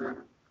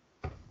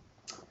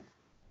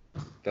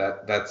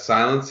 That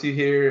silence you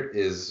hear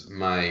is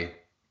my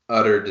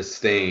utter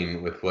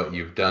disdain with what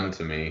you've done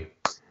to me,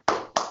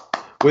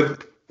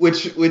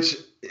 which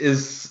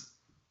is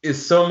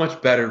so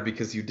much better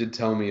because you did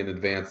tell me in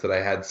advance that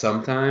I had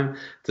some time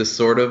to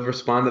sort of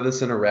respond to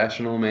this in a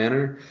rational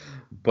manner.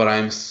 But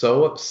I'm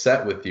so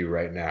upset with you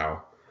right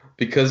now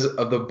because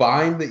of the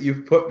bind that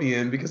you've put me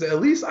in, because at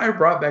least I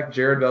brought back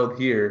Jared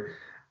Veldheer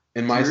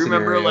in my scenario. Do you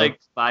remember like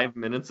 5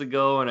 minutes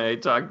ago when I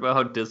talked about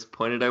how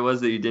disappointed I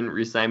was that you didn't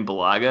re-sign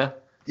Bulaga?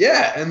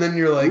 Yeah, and then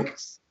you're like,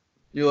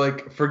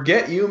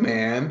 forget you,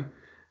 man.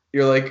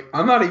 You're like,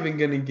 I'm not even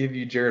going to give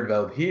you Jared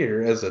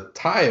Veldheer as a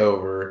tie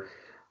over.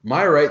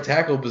 My right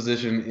tackle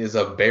position is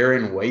a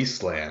barren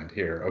wasteland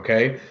here,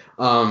 okay?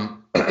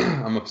 I'm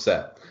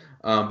upset.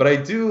 But I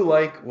do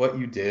like what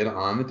you did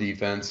on the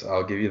defense.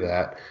 I'll give you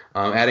that.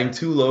 Adding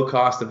 2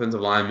 low-cost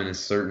defensive linemen is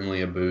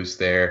certainly a boost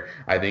there.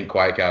 I think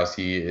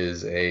Kwiatkowski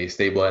is a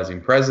stabilizing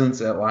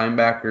presence at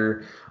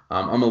linebacker.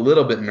 I'm a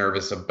little bit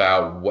nervous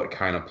about what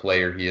kind of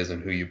player he is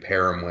and who you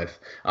pair him with,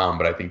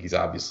 but I think he's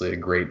obviously a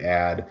great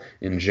add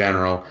in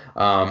general.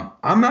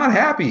 I'm not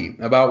happy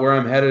about where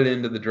I'm headed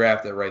into the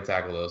draft at right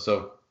tackle, though.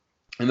 So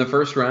in the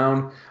first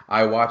round,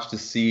 I watched to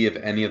see if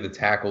any of the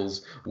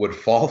tackles would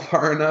fall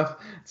far enough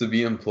to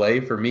be in play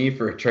for me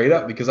for a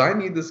trade-up, because I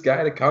need this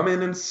guy to come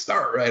in and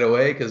start right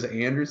away because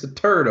Andrew's a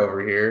turd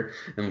over here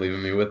and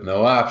leaving me with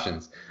no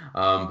options.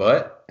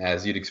 But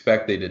as you'd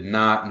expect, they did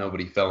not.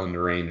 Nobody fell into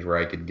range where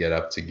I could get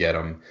up to get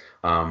them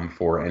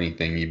for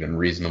anything even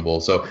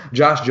reasonable. So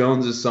Josh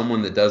Jones is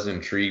someone that does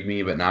intrigue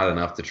me, but not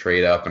enough to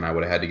trade up, and I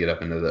would have had to get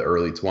up into the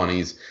early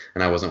 20s,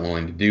 and I wasn't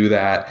willing to do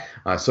that.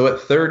 So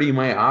at 30,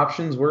 my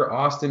options were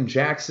Austin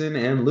Jackson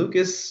and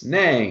Lucas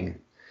Niang.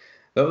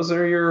 Those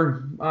are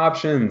your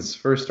options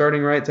for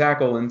starting right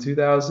tackle in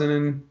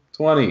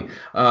 2020.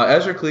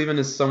 Ezra Cleveland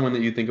is someone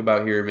that you think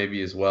about here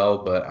maybe as well,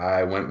 but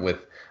I went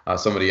with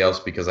somebody else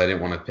because I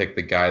didn't want to pick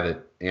the guy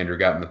that Andrew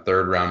got in the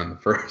third round and the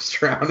first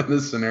round in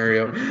this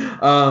scenario.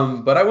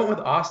 But I went with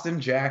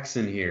Austin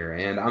Jackson here,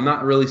 and I'm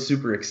not really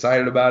super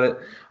excited about it.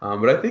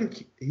 But I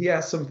think he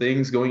has some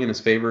things going in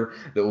his favor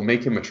that will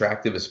make him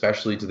attractive,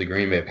 especially to the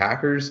Green Bay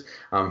Packers.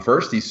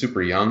 First, he's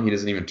super young. He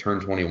doesn't even turn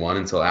 21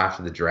 until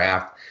after the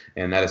draft.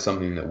 And that is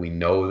something that we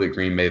know that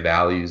Green Bay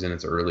values in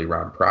its early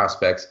round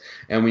prospects.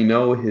 And we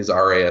know his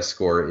RAS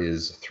score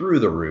is through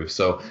the roof.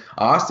 So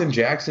Austin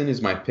Jackson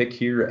is my pick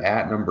here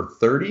at number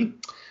 30.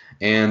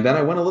 And then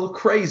I went a little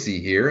crazy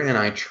here, and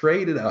I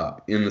traded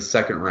up in the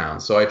second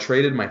round. So I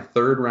traded my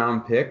third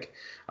round pick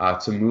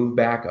to move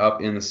back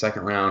up in the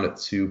second round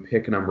to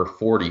pick number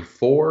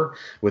 44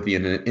 with the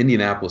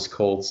Indianapolis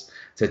Colts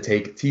to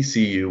take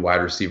TCU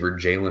wide receiver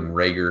Jalen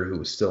Reagor, who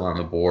was still on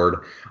the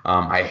board.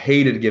 I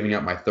hated giving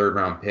up my third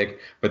round pick,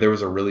 but there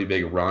was a really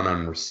big run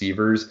on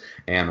receivers,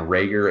 and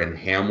Reagor and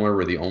Hamler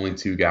were the only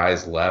two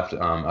guys left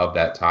of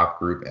that top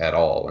group at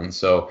all. And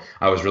so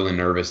I was really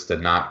nervous to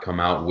not come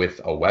out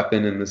with a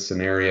weapon in this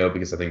scenario,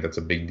 because I think that's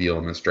a big deal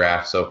in this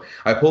draft. So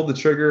I pulled the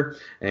trigger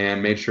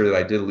and made sure that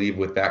I did leave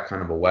with that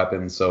kind of a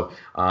weapon. So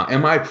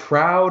am I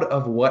proud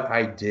of what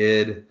I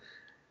did?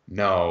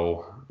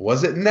 No.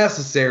 Was it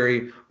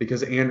necessary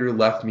because Andrew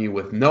left me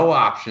with no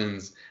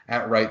options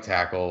at right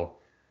tackle?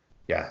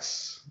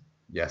 Yes.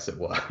 Yes, it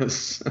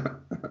was.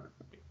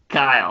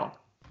 Kyle.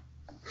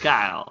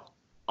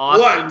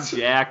 Austin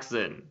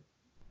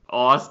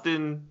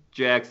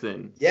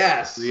Jackson.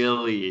 Yes.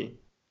 Really?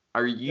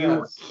 Are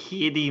you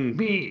kidding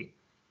me?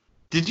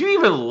 Did you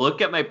even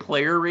look at my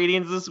player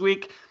ratings this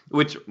week?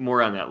 Which,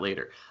 more on that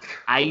later.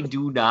 I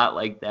do not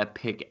like that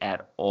pick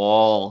at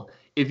all.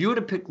 If you would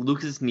have picked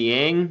Lucas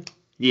Niang,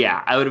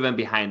 yeah, I would have been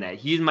behind that.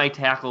 He's my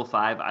tackle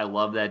 5. I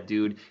love that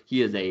dude.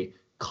 He is a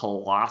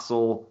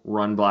colossal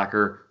run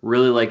blocker.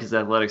 Really like his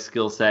athletic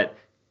skill set.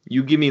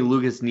 You give me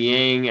Lucas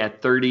Niang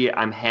at 30,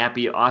 I'm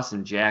happy.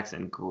 Austin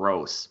Jackson,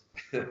 gross.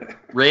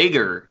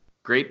 Reagor,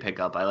 great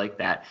pickup. I like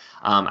that.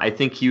 I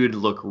think he would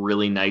look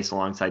really nice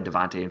alongside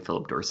Devontae and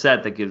Philip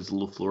Dorsett. That gives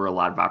LaFleur a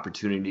lot of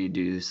opportunity to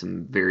do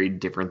some very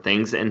different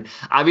things. And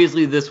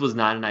obviously this was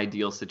not an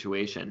ideal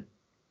situation.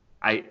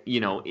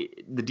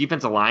 The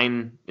defensive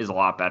line is a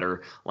lot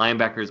better.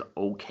 Linebacker's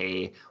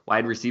okay.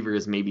 Wide receiver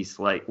is maybe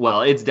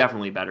it's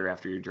definitely better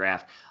after your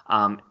draft.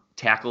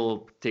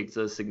 Tackle takes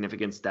a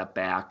significant step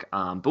back.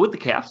 But with the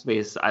cap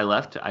space I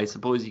left, I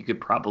suppose you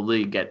could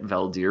probably get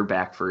Valdir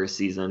back for a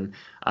season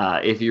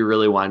if you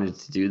really wanted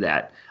to do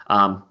that.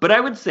 But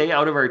I would say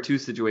out of our two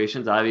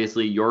situations,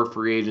 obviously your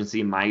free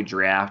agency, my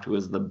draft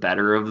was the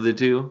better of the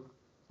two,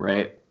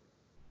 right?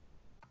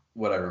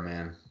 Whatever,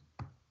 man.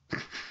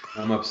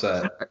 I'm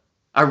upset.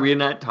 Are we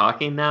not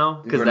talking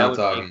now? Because that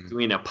would make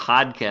doing a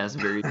podcast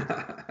very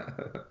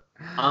difficult.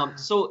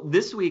 So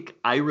this week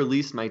I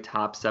released my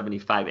top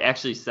 75,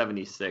 actually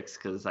 76,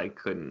 because I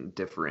couldn't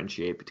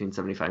differentiate between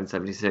 75 and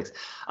 76,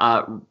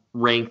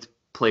 ranked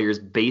players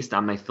based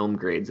on my film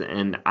grades.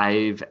 And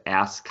I've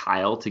asked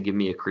Kyle to give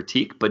me a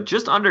critique, but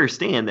just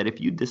understand that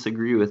if you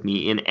disagree with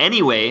me in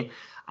any way,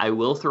 I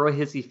will throw a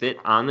hissy fit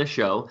on the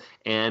show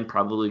and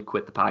probably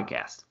quit the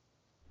podcast.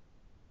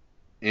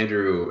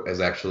 Andrew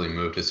has actually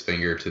moved his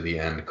finger to the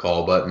end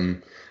call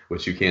button,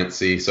 which you can't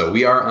see. So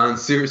we are on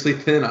seriously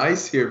thin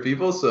ice here,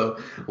 people. So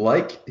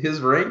like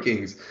his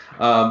rankings.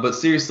 But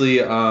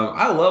seriously,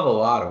 I love a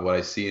lot of what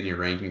I see in your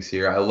rankings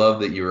here. I love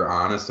that you were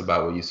honest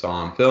about what you saw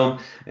on film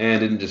and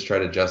didn't just try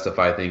to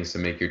justify things to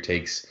make your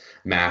takes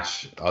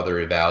match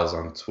other evals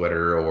on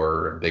Twitter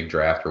or Big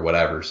Draft or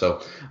whatever.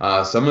 So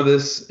some of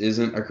this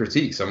isn't a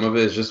critique. Some of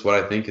it is just what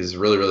I think is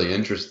really, really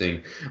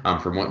interesting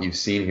from what you've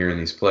seen here in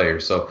these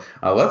players. So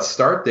let's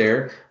start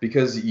there,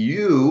 because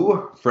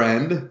you,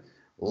 friend,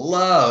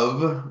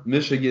 love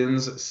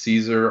Michigan's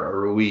Cesar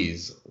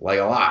Ruiz, like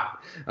a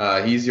lot.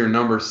 He's your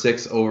number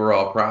 6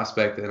 overall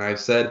prospect, and I've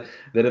said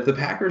that if the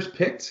Packers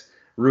picked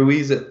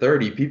Ruiz at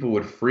 30, people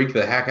would freak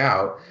the heck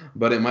out,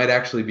 but it might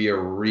actually be a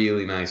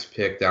really nice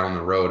pick down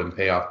the road and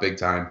pay off big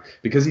time,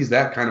 because he's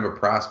that kind of a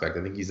prospect.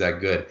 I think he's that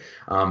good.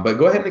 But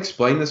go ahead and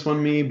explain this one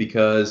to me,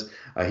 because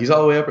he's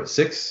all the way up at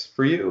 6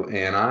 for you,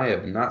 and I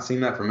have not seen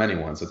that from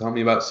anyone. So tell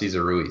me about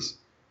Cesar Ruiz.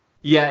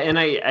 Yeah, and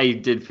I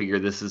did figure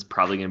this is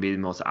probably going to be the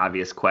most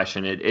obvious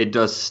question. It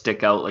does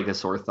stick out like a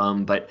sore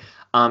thumb, but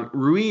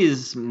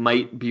Ruiz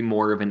might be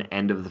more of an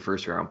end of the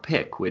first round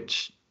pick,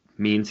 which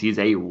means he's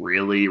a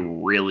really,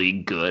 really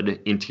good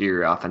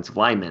interior offensive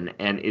lineman.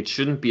 And it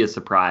shouldn't be a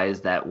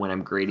surprise that when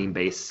I'm grading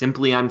based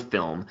simply on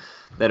film,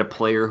 that a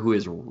player who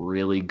is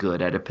really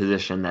good at a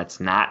position that's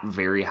not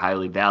very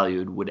highly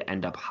valued would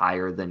end up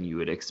higher than you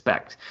would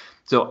expect.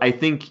 So I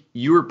think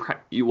you were,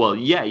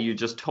 you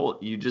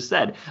just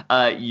said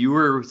you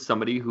were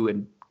somebody who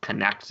had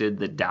connected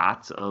the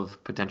dots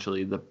of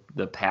potentially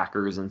the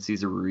Packers and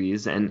Cesar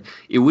Ruiz. And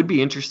it would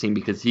be interesting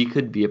because he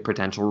could be a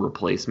potential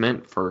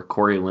replacement for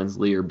Corey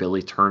Linsley or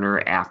Billy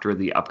Turner after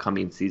the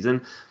upcoming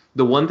season.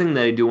 The one thing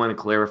that I do want to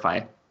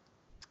clarify,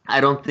 I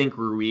don't think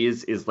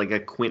Ruiz is like a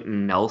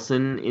Quentin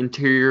Nelson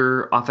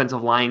interior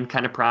offensive line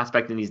kind of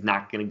prospect, and he's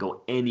not going to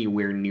go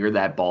anywhere near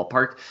that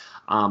ballpark.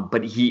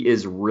 But he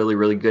is really,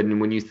 really good.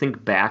 And when you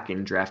think back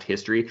in draft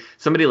history,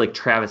 somebody like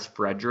Travis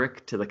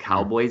Frederick to the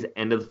Cowboys,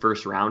 end of the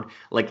first round,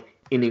 like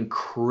an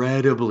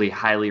incredibly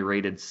highly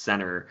rated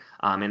center.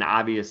 And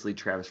obviously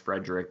Travis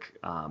Frederick,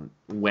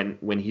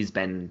 when he's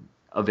been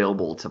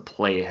available to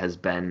play, has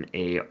been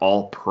a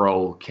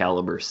all-pro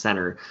caliber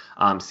center.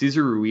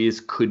 Cesar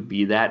Ruiz could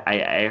be that.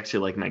 I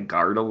actually like my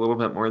guard a little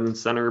bit more than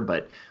center,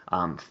 but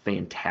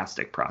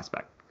fantastic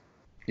prospect.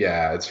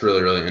 Yeah, it's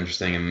really, really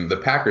interesting. And the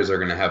Packers are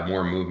going to have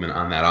more movement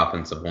on that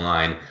offensive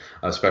line,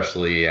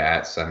 especially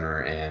at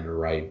center and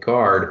right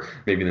guard,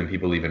 maybe than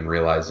people even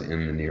realize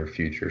in the near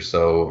future.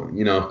 So,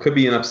 could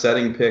be an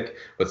upsetting pick,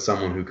 but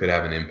someone who could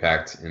have an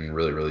impact in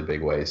really, really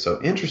big ways.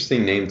 So,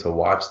 interesting name to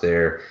watch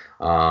there.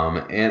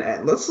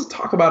 And let's just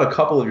talk about a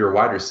couple of your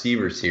wide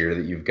receivers here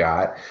that you've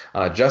got.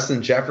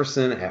 Justin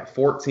Jefferson at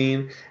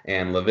 14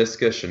 and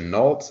Laviska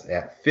Shenault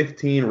at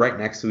 15, right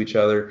next to each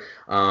other.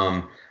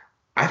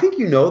 I think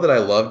that I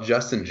love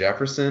Justin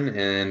Jefferson,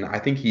 and I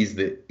think he's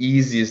the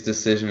easiest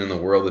decision in the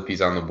world if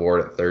he's on the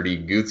board at 30.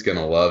 Goot's going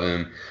to love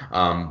him.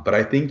 But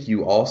I think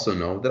you also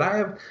know that I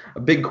have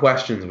big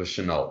questions with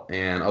Shenault,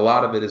 and a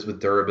lot of it is with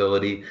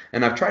durability.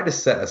 And I've tried to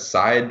set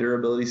aside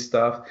durability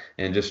stuff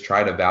and just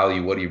try to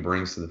value what he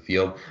brings to the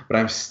field. But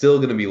I'm still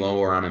going to be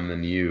lower on him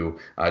than you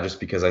just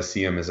because I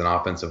see him as an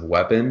offensive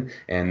weapon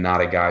and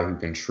not a guy who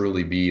can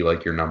truly be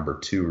like your number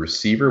 2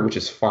 receiver, which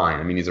is fine.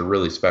 I mean, he's a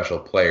really special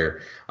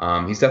player.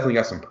 He's definitely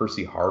got some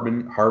Percy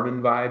Harvin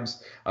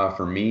vibes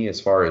for me as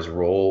far as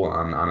role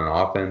on an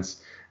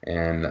offense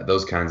and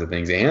those kinds of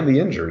things, and the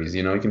injuries.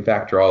 You can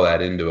factor all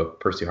that into a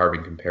Percy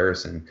Harvin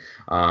comparison.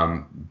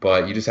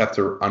 But you just have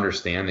to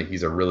understand that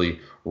he's a really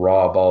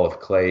raw ball of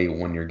clay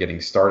when you're getting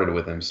started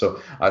with him.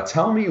 So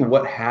tell me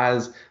what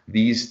has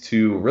these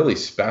two really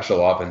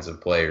special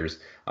offensive players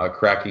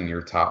cracking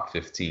your top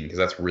 15, because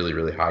that's really,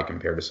 really high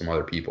compared to some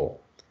other people.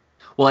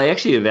 Well, I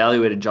actually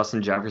evaluated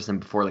Justin Jefferson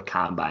before the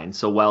combine,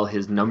 so while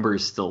his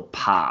numbers still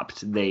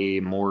popped, they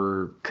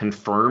more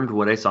confirmed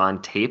what I saw on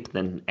tape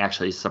than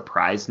actually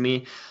surprised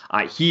me.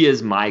 He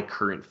is my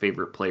current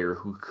favorite player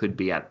who could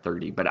be at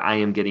 30, but I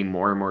am getting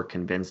more and more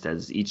convinced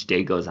as each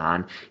day goes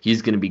on,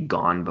 he's going to be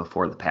gone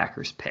before the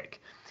Packers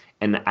pick.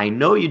 And I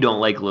know you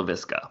don't like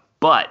Laviska,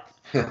 but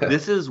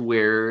this is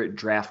where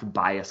draft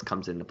bias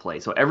comes into play.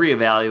 So every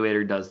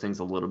evaluator does things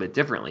a little bit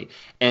differently.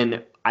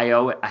 And I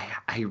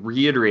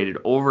reiterated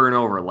over and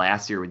over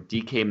last year with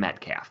DK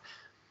Metcalf,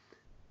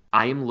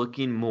 I am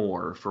looking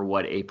more for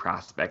what a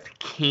prospect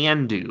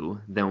can do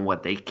than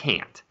what they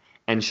can't.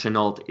 And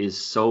Shenault is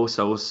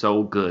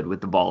so good with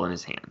the ball in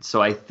his hands.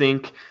 So I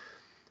think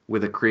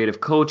with a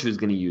creative coach who's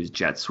going to use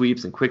jet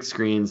sweeps and quick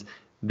screens,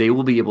 they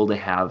will be able to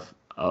have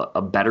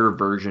a better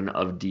version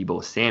of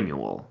Deebo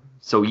Samuel.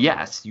 So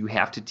yes, you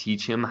have to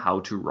teach him how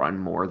to run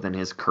more than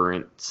his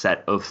current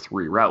set of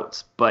 3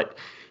 routes, but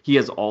he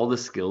has all the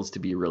skills to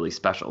be really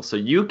special. So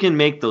you can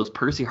make those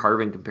Percy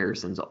Harvin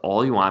comparisons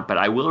all you want, but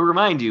I will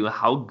remind you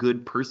how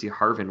good Percy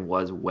Harvin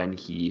was when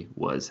he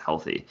was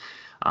healthy.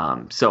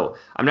 So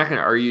I'm not going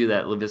to argue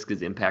that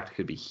Laviska's impact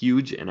could be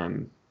huge,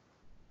 and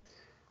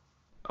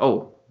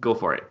go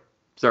for it.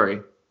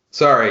 Sorry,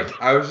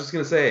 I was just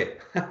going to say,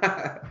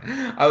 that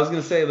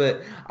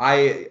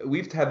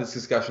we've had this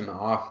discussion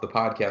off the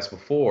podcast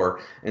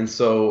before. And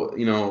so,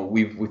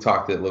 we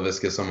talked that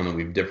Laviska is someone that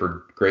we've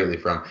differed greatly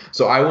from.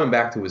 So I went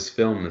back to his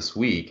film this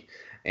week,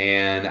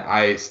 and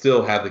I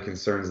still have the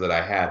concerns that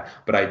I had,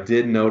 but I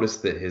did notice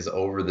that his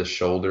over the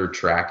shoulder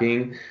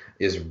tracking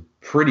is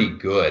pretty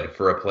good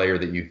for a player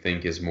that you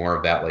think is more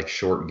of that like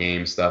short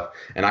game stuff.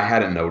 And I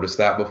hadn't noticed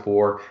that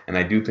before. And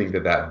I do think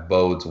that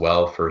bodes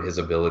well for his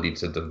ability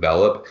to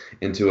develop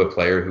into a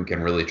player who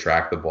can really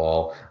track the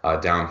ball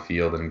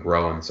downfield and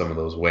grow in some of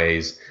those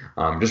ways.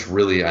 Just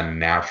really a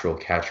natural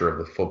catcher of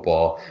the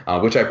football,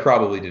 which I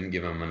probably didn't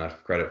give him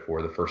enough credit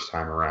for the first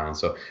time around.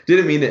 So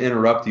didn't mean to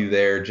interrupt you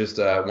there. Just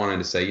wanted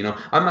to say,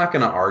 I'm not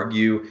going to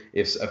argue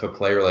if a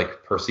player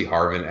like Percy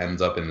Harvin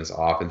ends up in this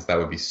offense. That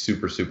would be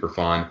super, super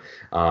fun.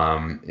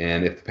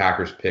 And if the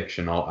Packers pick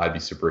Shenault, I'd be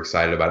super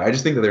excited about it. I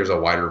just think that there's a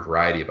wider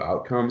variety of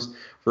outcomes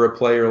for a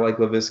player like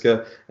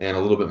Laviska and a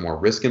little bit more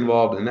risk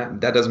involved,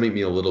 and that does make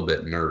me a little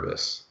bit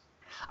nervous.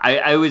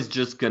 I was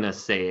just going to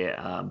say,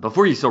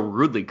 before you so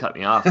rudely cut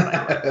me off,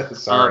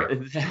 sorry,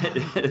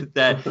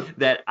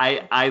 that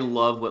I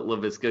love what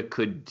Laviska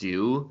could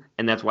do,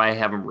 and that's why I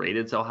have him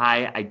rated so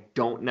high. I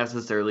don't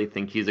necessarily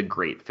think he's a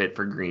great fit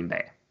for Green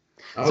Bay.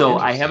 So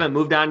I haven't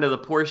moved on to the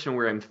portion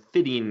where I'm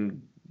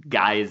fitting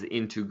guys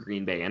into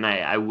Green Bay, and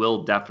I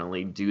will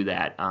definitely do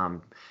that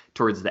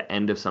towards the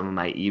end of some of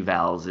my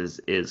evals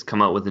is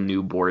come out with a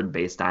new board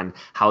based on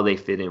how they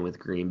fit in with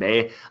Green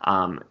Bay.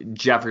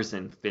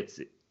 Jefferson fits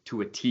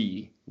to a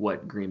T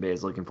what Green Bay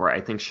is looking for. I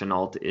think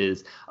Shenault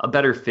is a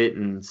better fit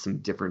in some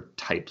different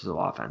types of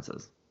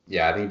offenses.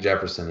 Yeah, I think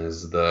Jefferson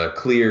is the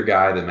clear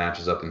guy that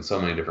matches up in so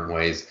many different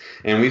ways.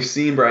 And we've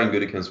seen Brian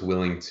Gutekunst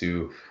willing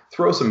to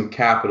throw some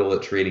capital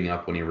at trading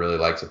up when he really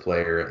likes a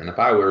player. And if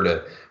I were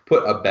to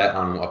put a bet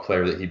on a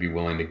player that he'd be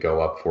willing to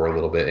go up for a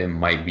little bit, it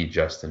might be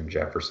Justin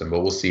Jefferson.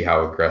 But we'll see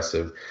how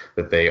aggressive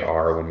that they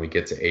are when we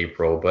get to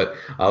April. But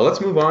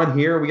let's move on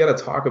here. We got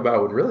to talk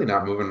about, really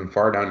not moving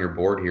far down your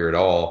board here at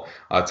all.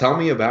 Tell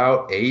me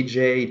about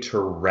A.J.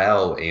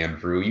 Terrell,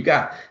 Andrew. You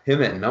got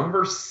him at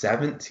number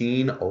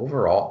 17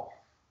 overall.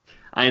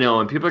 I know,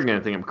 and people are going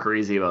to think I'm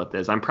crazy about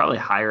this. I'm probably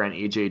higher on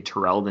AJ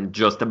Terrell than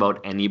just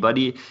about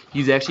anybody.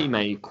 He's actually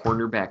my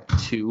cornerback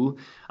 2.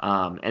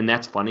 And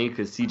that's funny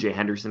because CJ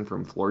Henderson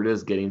from Florida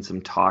is getting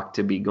some talk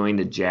to be going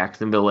to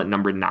Jacksonville at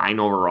number 9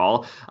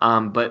 overall.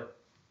 But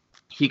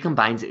he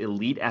combines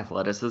elite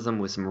athleticism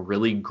with some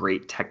really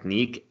great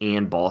technique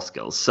and ball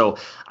skills. So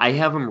I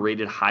have him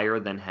rated higher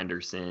than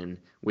Henderson,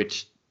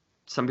 which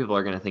some people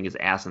are going to think is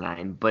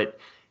asinine. But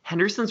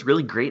Henderson's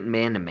really great in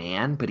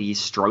man-to-man, but he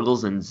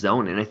struggles in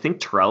zone. And I think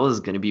Terrell is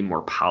going to be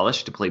more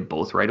polished to play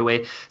both right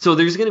away. So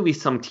there's going to be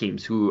some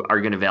teams who are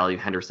going to value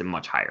Henderson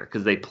much higher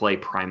because they play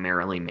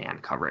primarily man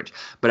coverage.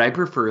 But I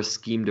prefer a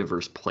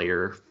scheme-diverse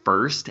player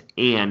first,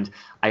 and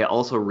I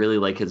also really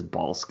like his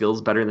ball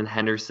skills better than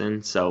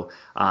Henderson. So,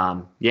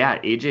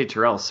 AJ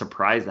Terrell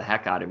surprised the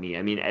heck out of me.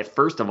 I mean,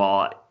 first of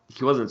all,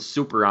 he wasn't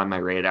super on my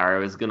radar. I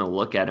was going to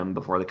look at him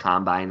before the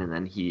combine, and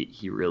then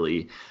he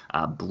really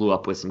blew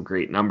up with some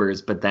great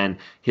numbers. But then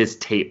his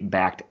tape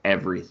backed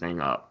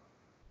everything up.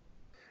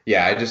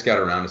 Yeah, I just got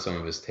around to some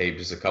of his tape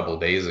just a couple of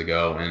days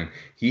ago, and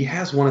he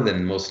has one of the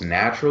most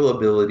natural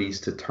abilities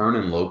to turn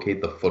and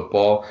locate the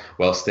football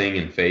while staying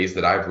in phase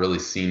that I've really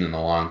seen in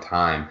a long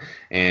time.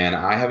 And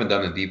I haven't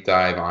done a deep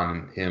dive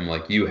on him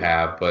like you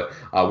have, but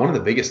one of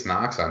the biggest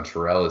knocks on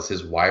Terrell is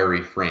his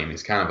wiry frame.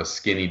 He's kind of a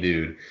skinny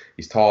dude.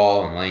 He's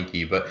tall and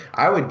lanky, but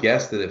I would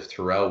guess that if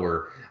Terrell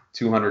were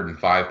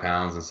 205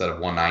 pounds instead of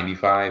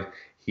 195,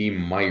 he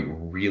might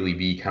really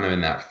be kind of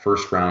in that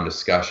first round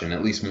discussion,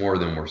 at least more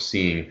than we're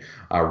seeing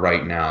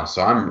right now.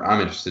 So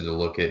I'm interested to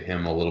look at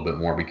him a little bit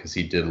more because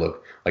he did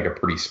look like a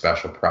pretty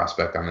special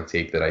prospect on the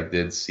tape that I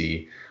did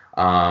see.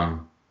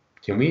 Can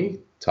we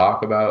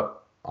talk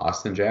about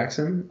Austin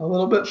Jackson a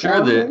little bit?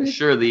 Sure,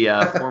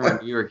 the former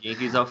New York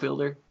Yankees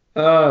outfielder.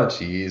 Oh,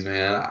 geez,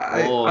 man.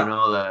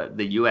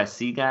 The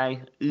USC guy.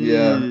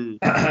 Yeah.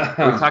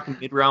 We're talking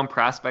mid-round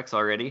prospects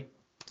already.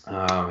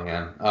 Oh,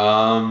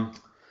 man.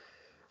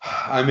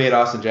 I made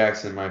Austin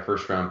Jackson my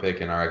first round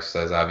pick in our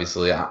exercise,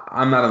 obviously.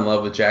 I'm not in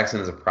love with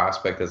Jackson as a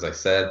prospect, as I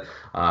said,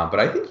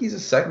 but I think he's a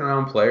second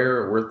round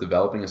player worth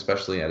developing,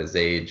 especially at his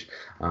age.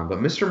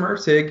 But Mr.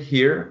 Mertig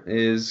here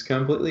is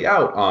completely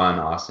out on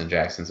Austin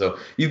Jackson. So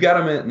you've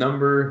got him at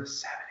number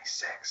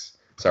 76.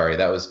 Sorry,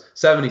 that was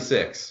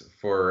 76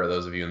 for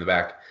those of you in the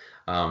back,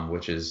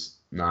 which is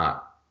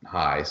not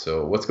high.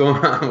 So what's going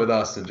on with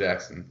Austin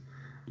Jackson?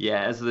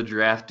 Yeah, as the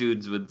draft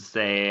dudes would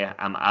say,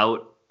 I'm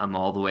out. I'm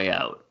all the way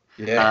out.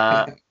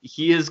 Yeah.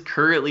 He is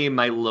currently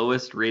my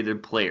lowest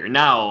rated player.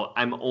 Now,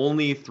 I'm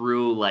only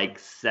through like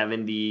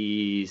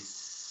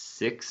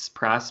 76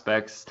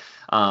 prospects,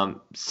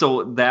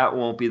 so that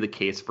won't be the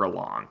case for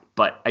long.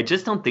 But I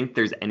just don't think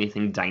there's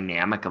anything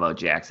dynamic about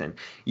Jackson.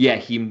 Yeah,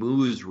 he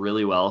moves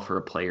really well for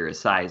a player his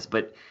size,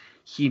 but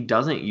he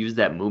doesn't use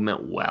that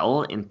movement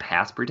well in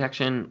pass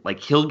protection. Like,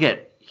 he'll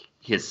get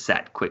his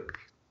set quick.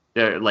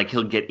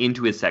 He'll get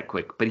into his set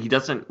quick, but he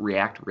doesn't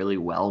react really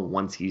well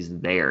once he's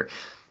there.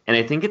 And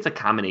I think it's a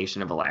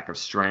combination of a lack of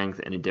strength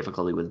and a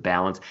difficulty with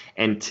balance.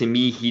 And to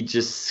me, he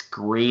just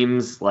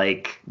screams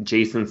like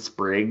Jason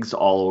Spriggs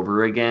all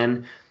over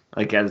again.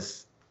 Like,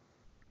 as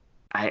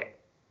I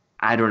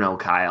don't know,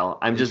 Kyle.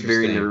 I'm just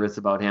very nervous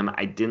about him.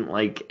 I didn't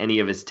like any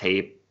of his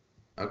tape.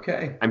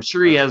 Okay. I'm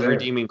sure he has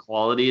redeeming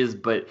qualities,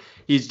 but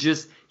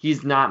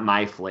he's not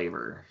my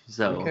flavor.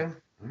 So okay.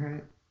 All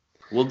right.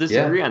 We'll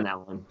disagree on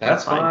that one.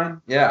 That's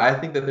fine. Yeah, I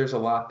think that there's a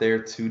lot there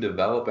to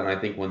develop, and I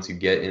think once you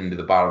get into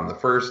the bottom of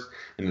the first,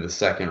 into the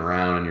second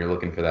round, and you're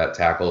looking for that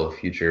tackle of the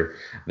future,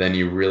 then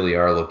you really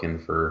are looking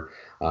for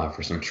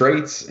some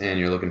traits, and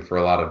you're looking for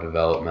a lot of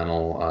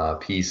developmental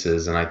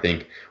pieces. And I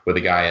think with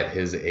a guy at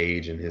his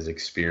age and his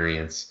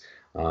experience,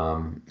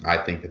 I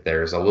think that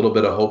there's a little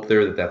bit of hope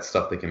there that that's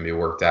stuff that can be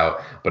worked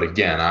out. But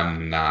again,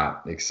 I'm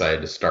not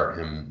excited to start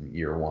him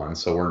year one.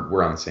 So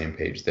we're on the same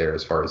page there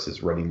as far as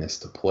his readiness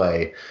to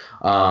play.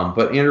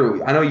 But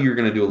Andrew, I know you're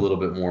going to do a little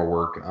bit more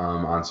work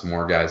on some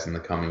more guys in the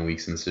coming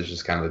weeks, and this is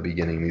just kind of the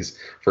beginning, these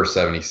first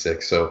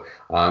 76. So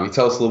you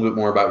tell us a little bit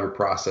more about your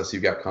process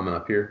you've got coming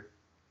up here.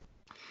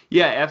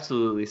 Yeah,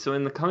 absolutely. So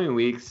in the coming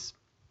weeks,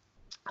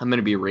 I'm going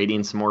to be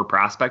rating some more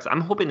prospects. I'm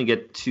hoping to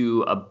get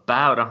to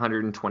about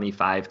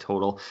 125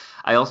 total.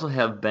 I also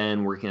have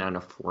been working on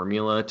a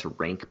formula to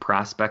rank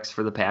prospects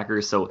for the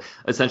Packers. So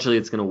essentially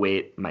it's going to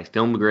weight my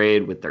film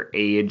grade with their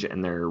age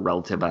and their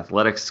relative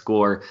athletic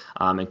score,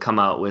 and come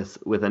out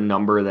with a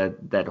number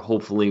that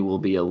hopefully will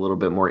be a little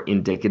bit more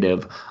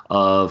indicative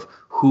of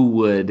who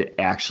would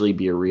actually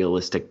be a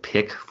realistic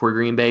pick for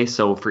Green Bay.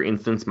 So, for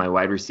instance, my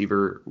wide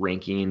receiver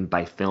ranking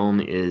by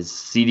film is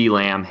CeeDee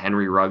Lamb,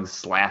 Henry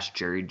Ruggs /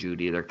 Jerry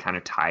Jeudy. They're kind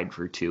of tied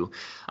for 2.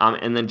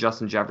 And then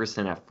Justin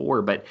Jefferson at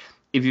 4. But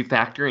if you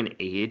factor in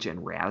age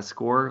and RAS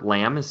score,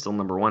 Lamb is still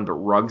number 1, but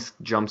Ruggs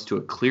jumps to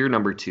a clear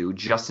number 2.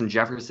 Justin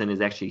Jefferson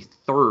is actually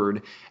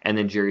 3rd, and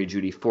then Jerry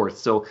Jeudy 4th.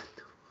 So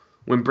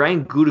when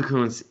Brian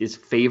Gutekunst is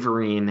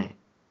favoring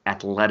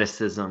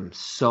athleticism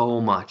so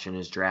much in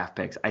his draft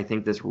picks. I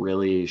think this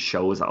really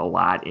shows a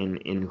lot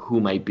in who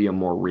might be a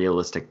more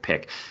realistic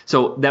pick.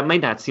 So that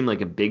might not seem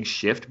like a big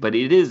shift, but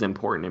it is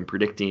important in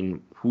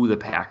predicting who the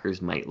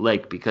Packers might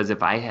like, because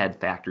if I had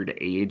factored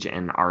age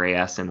and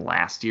RAS in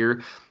last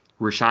year,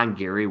 Rashawn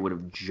Gary would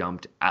have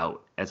jumped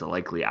out as a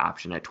likely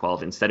option at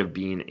 12 instead of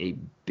being a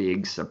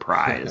big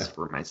surprise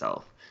for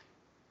myself.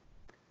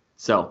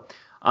 So,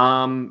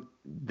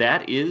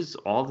 that is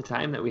all the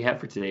time that we have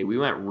for today. We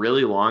went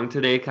really long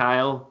today,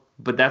 Kyle,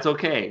 but that's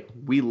okay.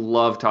 We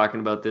love talking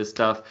about this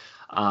stuff.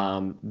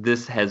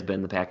 This has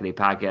been the Pack a Day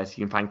Podcast.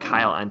 You can find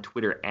Kyle on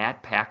Twitter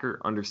at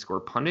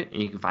Packer_pundit,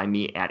 and you can find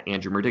me at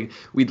Andrew Mertig.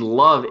 We'd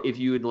love if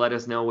you would let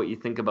us know what you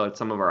think about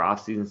some of our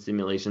offseason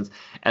simulations,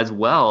 as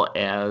well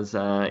as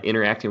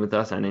interacting with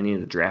us on any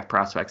of the draft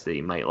prospects that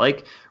you might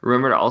like.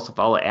 Remember to also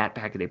follow at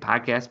Pack a Day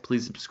Podcast.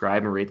 Please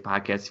subscribe and rate the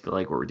podcast if you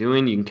like what we're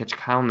doing. You can catch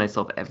Kyle and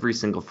myself every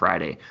single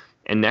Friday.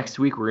 And next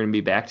week, we're going to be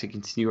back to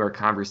continue our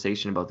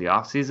conversation about the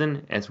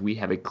offseason as we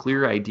have a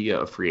clear idea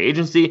of free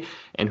agency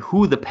and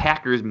who the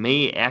Packers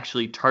may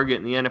actually target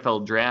in the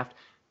NFL draft.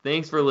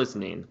 Thanks for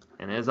listening.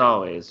 And as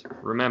always,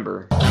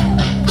 remember...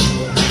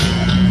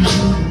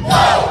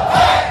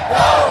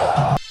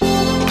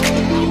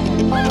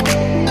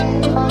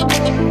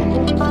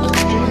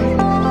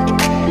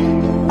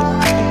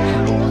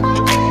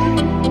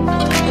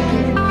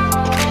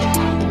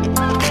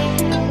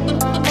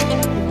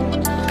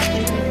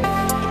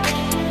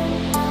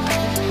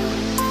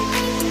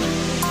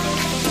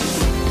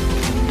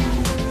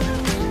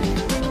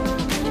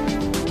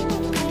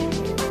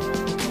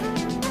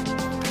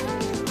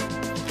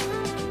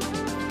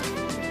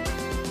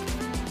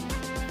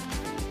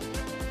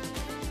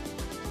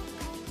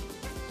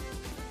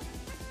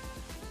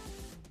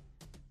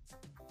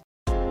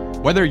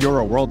 Whether you're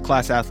a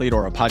world-class athlete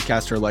or a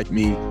podcaster like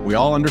me, we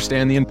all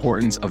understand the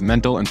importance of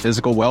mental and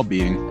physical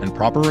well-being and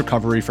proper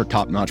recovery for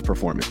top-notch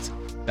performance.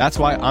 That's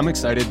why I'm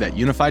excited that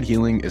Unified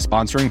Healing is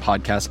sponsoring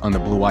podcasts on the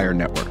Blue Wire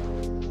Network.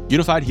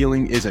 Unified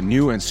Healing is a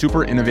new and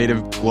super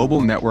innovative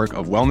global network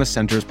of wellness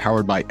centers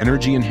powered by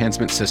Energy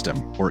Enhancement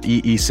System, or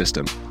EE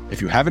System.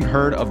 If you haven't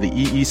heard of the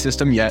EE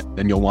System yet,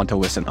 then you'll want to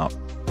listen up.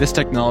 This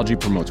technology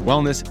promotes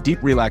wellness,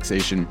 deep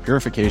relaxation,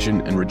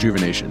 purification, and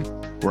rejuvenation.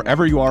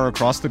 Wherever you are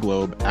across the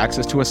globe,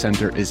 access to a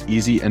center is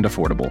easy and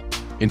affordable.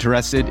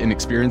 Interested in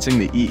experiencing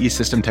the EE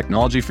System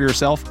technology for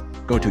yourself?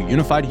 Go to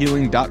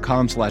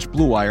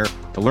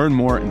unifiedhealing.com/bluewire to learn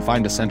more and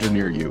find a center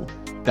near you.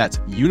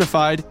 That's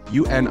unified,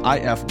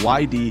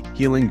 UNIFYD,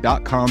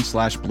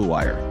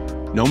 healing.com/bluewire.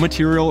 No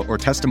material or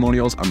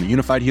testimonials on the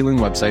Unified Healing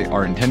website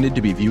are intended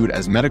to be viewed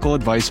as medical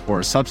advice or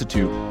a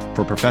substitute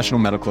for professional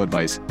medical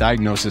advice,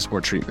 diagnosis,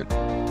 or treatment.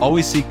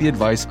 Always seek the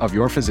advice of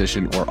your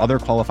physician or other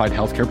qualified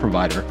healthcare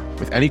provider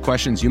with any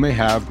questions you may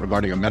have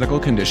regarding a medical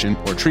condition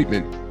or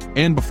treatment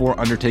and before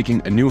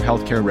undertaking a new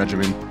healthcare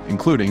regimen,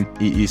 including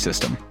EE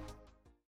System.